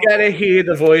 We're gonna hear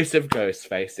the voice of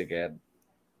Ghostface again.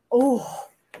 Oh,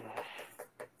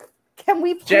 can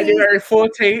we please? January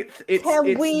 14th. It's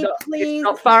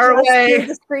not far away. Do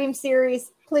the Scream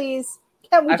series, please?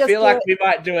 Can we I just feel do like it? we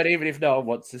might do it even if no one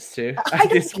wants us to at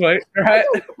this point, right? I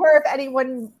don't care if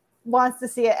anyone wants to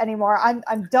see it anymore. I'm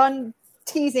done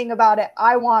teasing about it.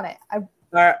 I want it. All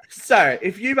right. So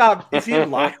if you like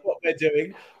what we're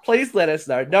doing, please let us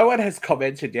know. No one has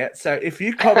commented yet, so if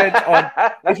you comment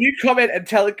and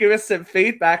give us some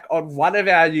feedback on one of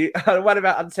our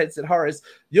Uncensored Horrors,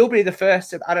 you'll be the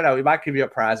first. And I don't know, we might give you a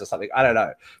prize or something. I don't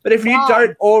know. But if you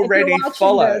don't already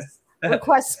follow.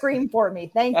 Request Scream for me.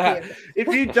 Thank you. If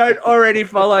you don't already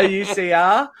follow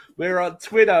UCR, we're on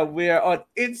Twitter, we're on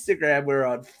Instagram, we're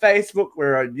on Facebook,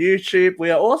 we're on YouTube, we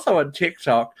are also on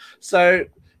TikTok. So,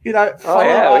 follow us. We're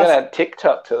going to add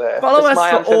TikTok to that. Follow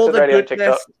us for all the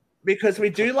goodness, because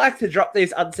we do like to drop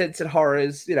these Uncensored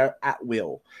Horrors, at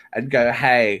will and go,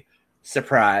 hey,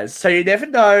 surprise. So you never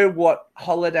know what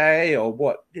holiday or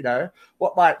what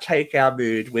might take our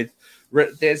mood with.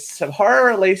 There's some horror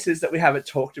releases that we haven't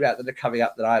talked about that are coming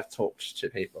up that I've talked to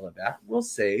people about. We'll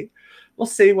see. We'll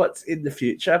see what's in the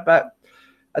future. But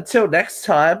until next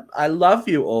time, I love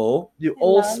you all. You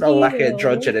all smell like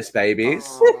androgynous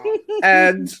babies.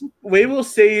 And we will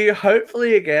see you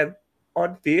hopefully again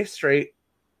on Fear Street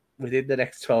within the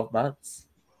next 12 months.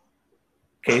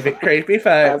 Keep it creepy,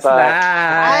 folks.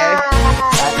 Bye.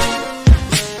 Bye.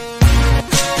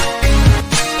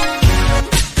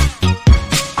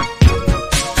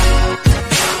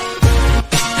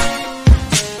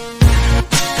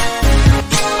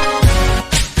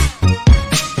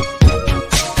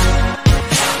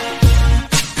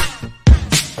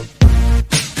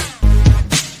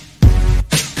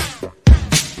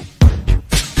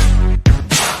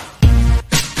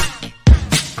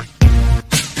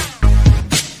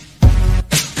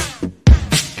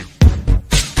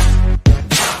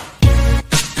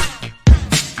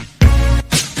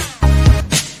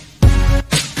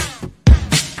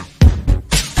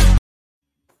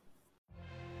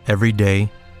 Every day,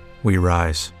 we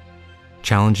rise,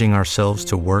 challenging ourselves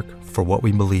to work for what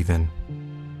we believe in.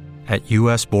 At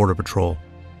U.S. Border Patrol,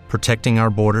 protecting our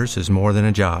borders is more than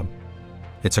a job.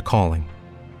 It's a calling.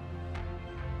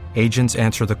 Agents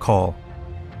answer the call,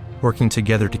 working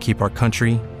together to keep our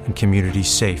country and communities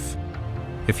safe.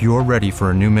 If you're ready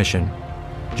for a new mission,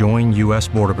 join U.S.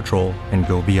 Border Patrol and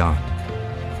go beyond.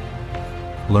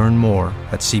 Learn more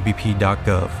at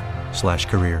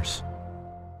cbp.gov/careers.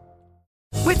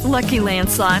 With Lucky Land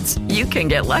Slots, you can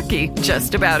get lucky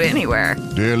just about anywhere.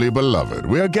 Dearly beloved,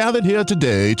 we are gathered here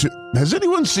today to... Has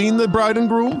anyone seen the bride and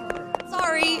groom?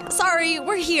 Sorry,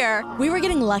 we're here. We were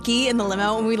getting lucky in the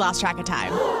limo and we lost track of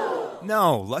time.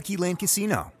 No, Lucky Land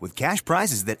Casino, with cash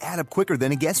prizes that add up quicker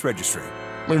than a guest registry.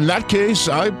 In that case,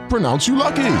 I pronounce you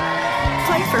lucky.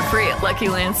 Play for free at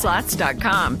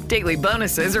LuckyLandSlots.com. Daily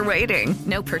bonuses are waiting.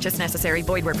 No purchase necessary.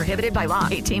 Void where prohibited by law.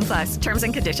 18+. Terms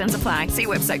and conditions apply. See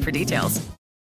website for details.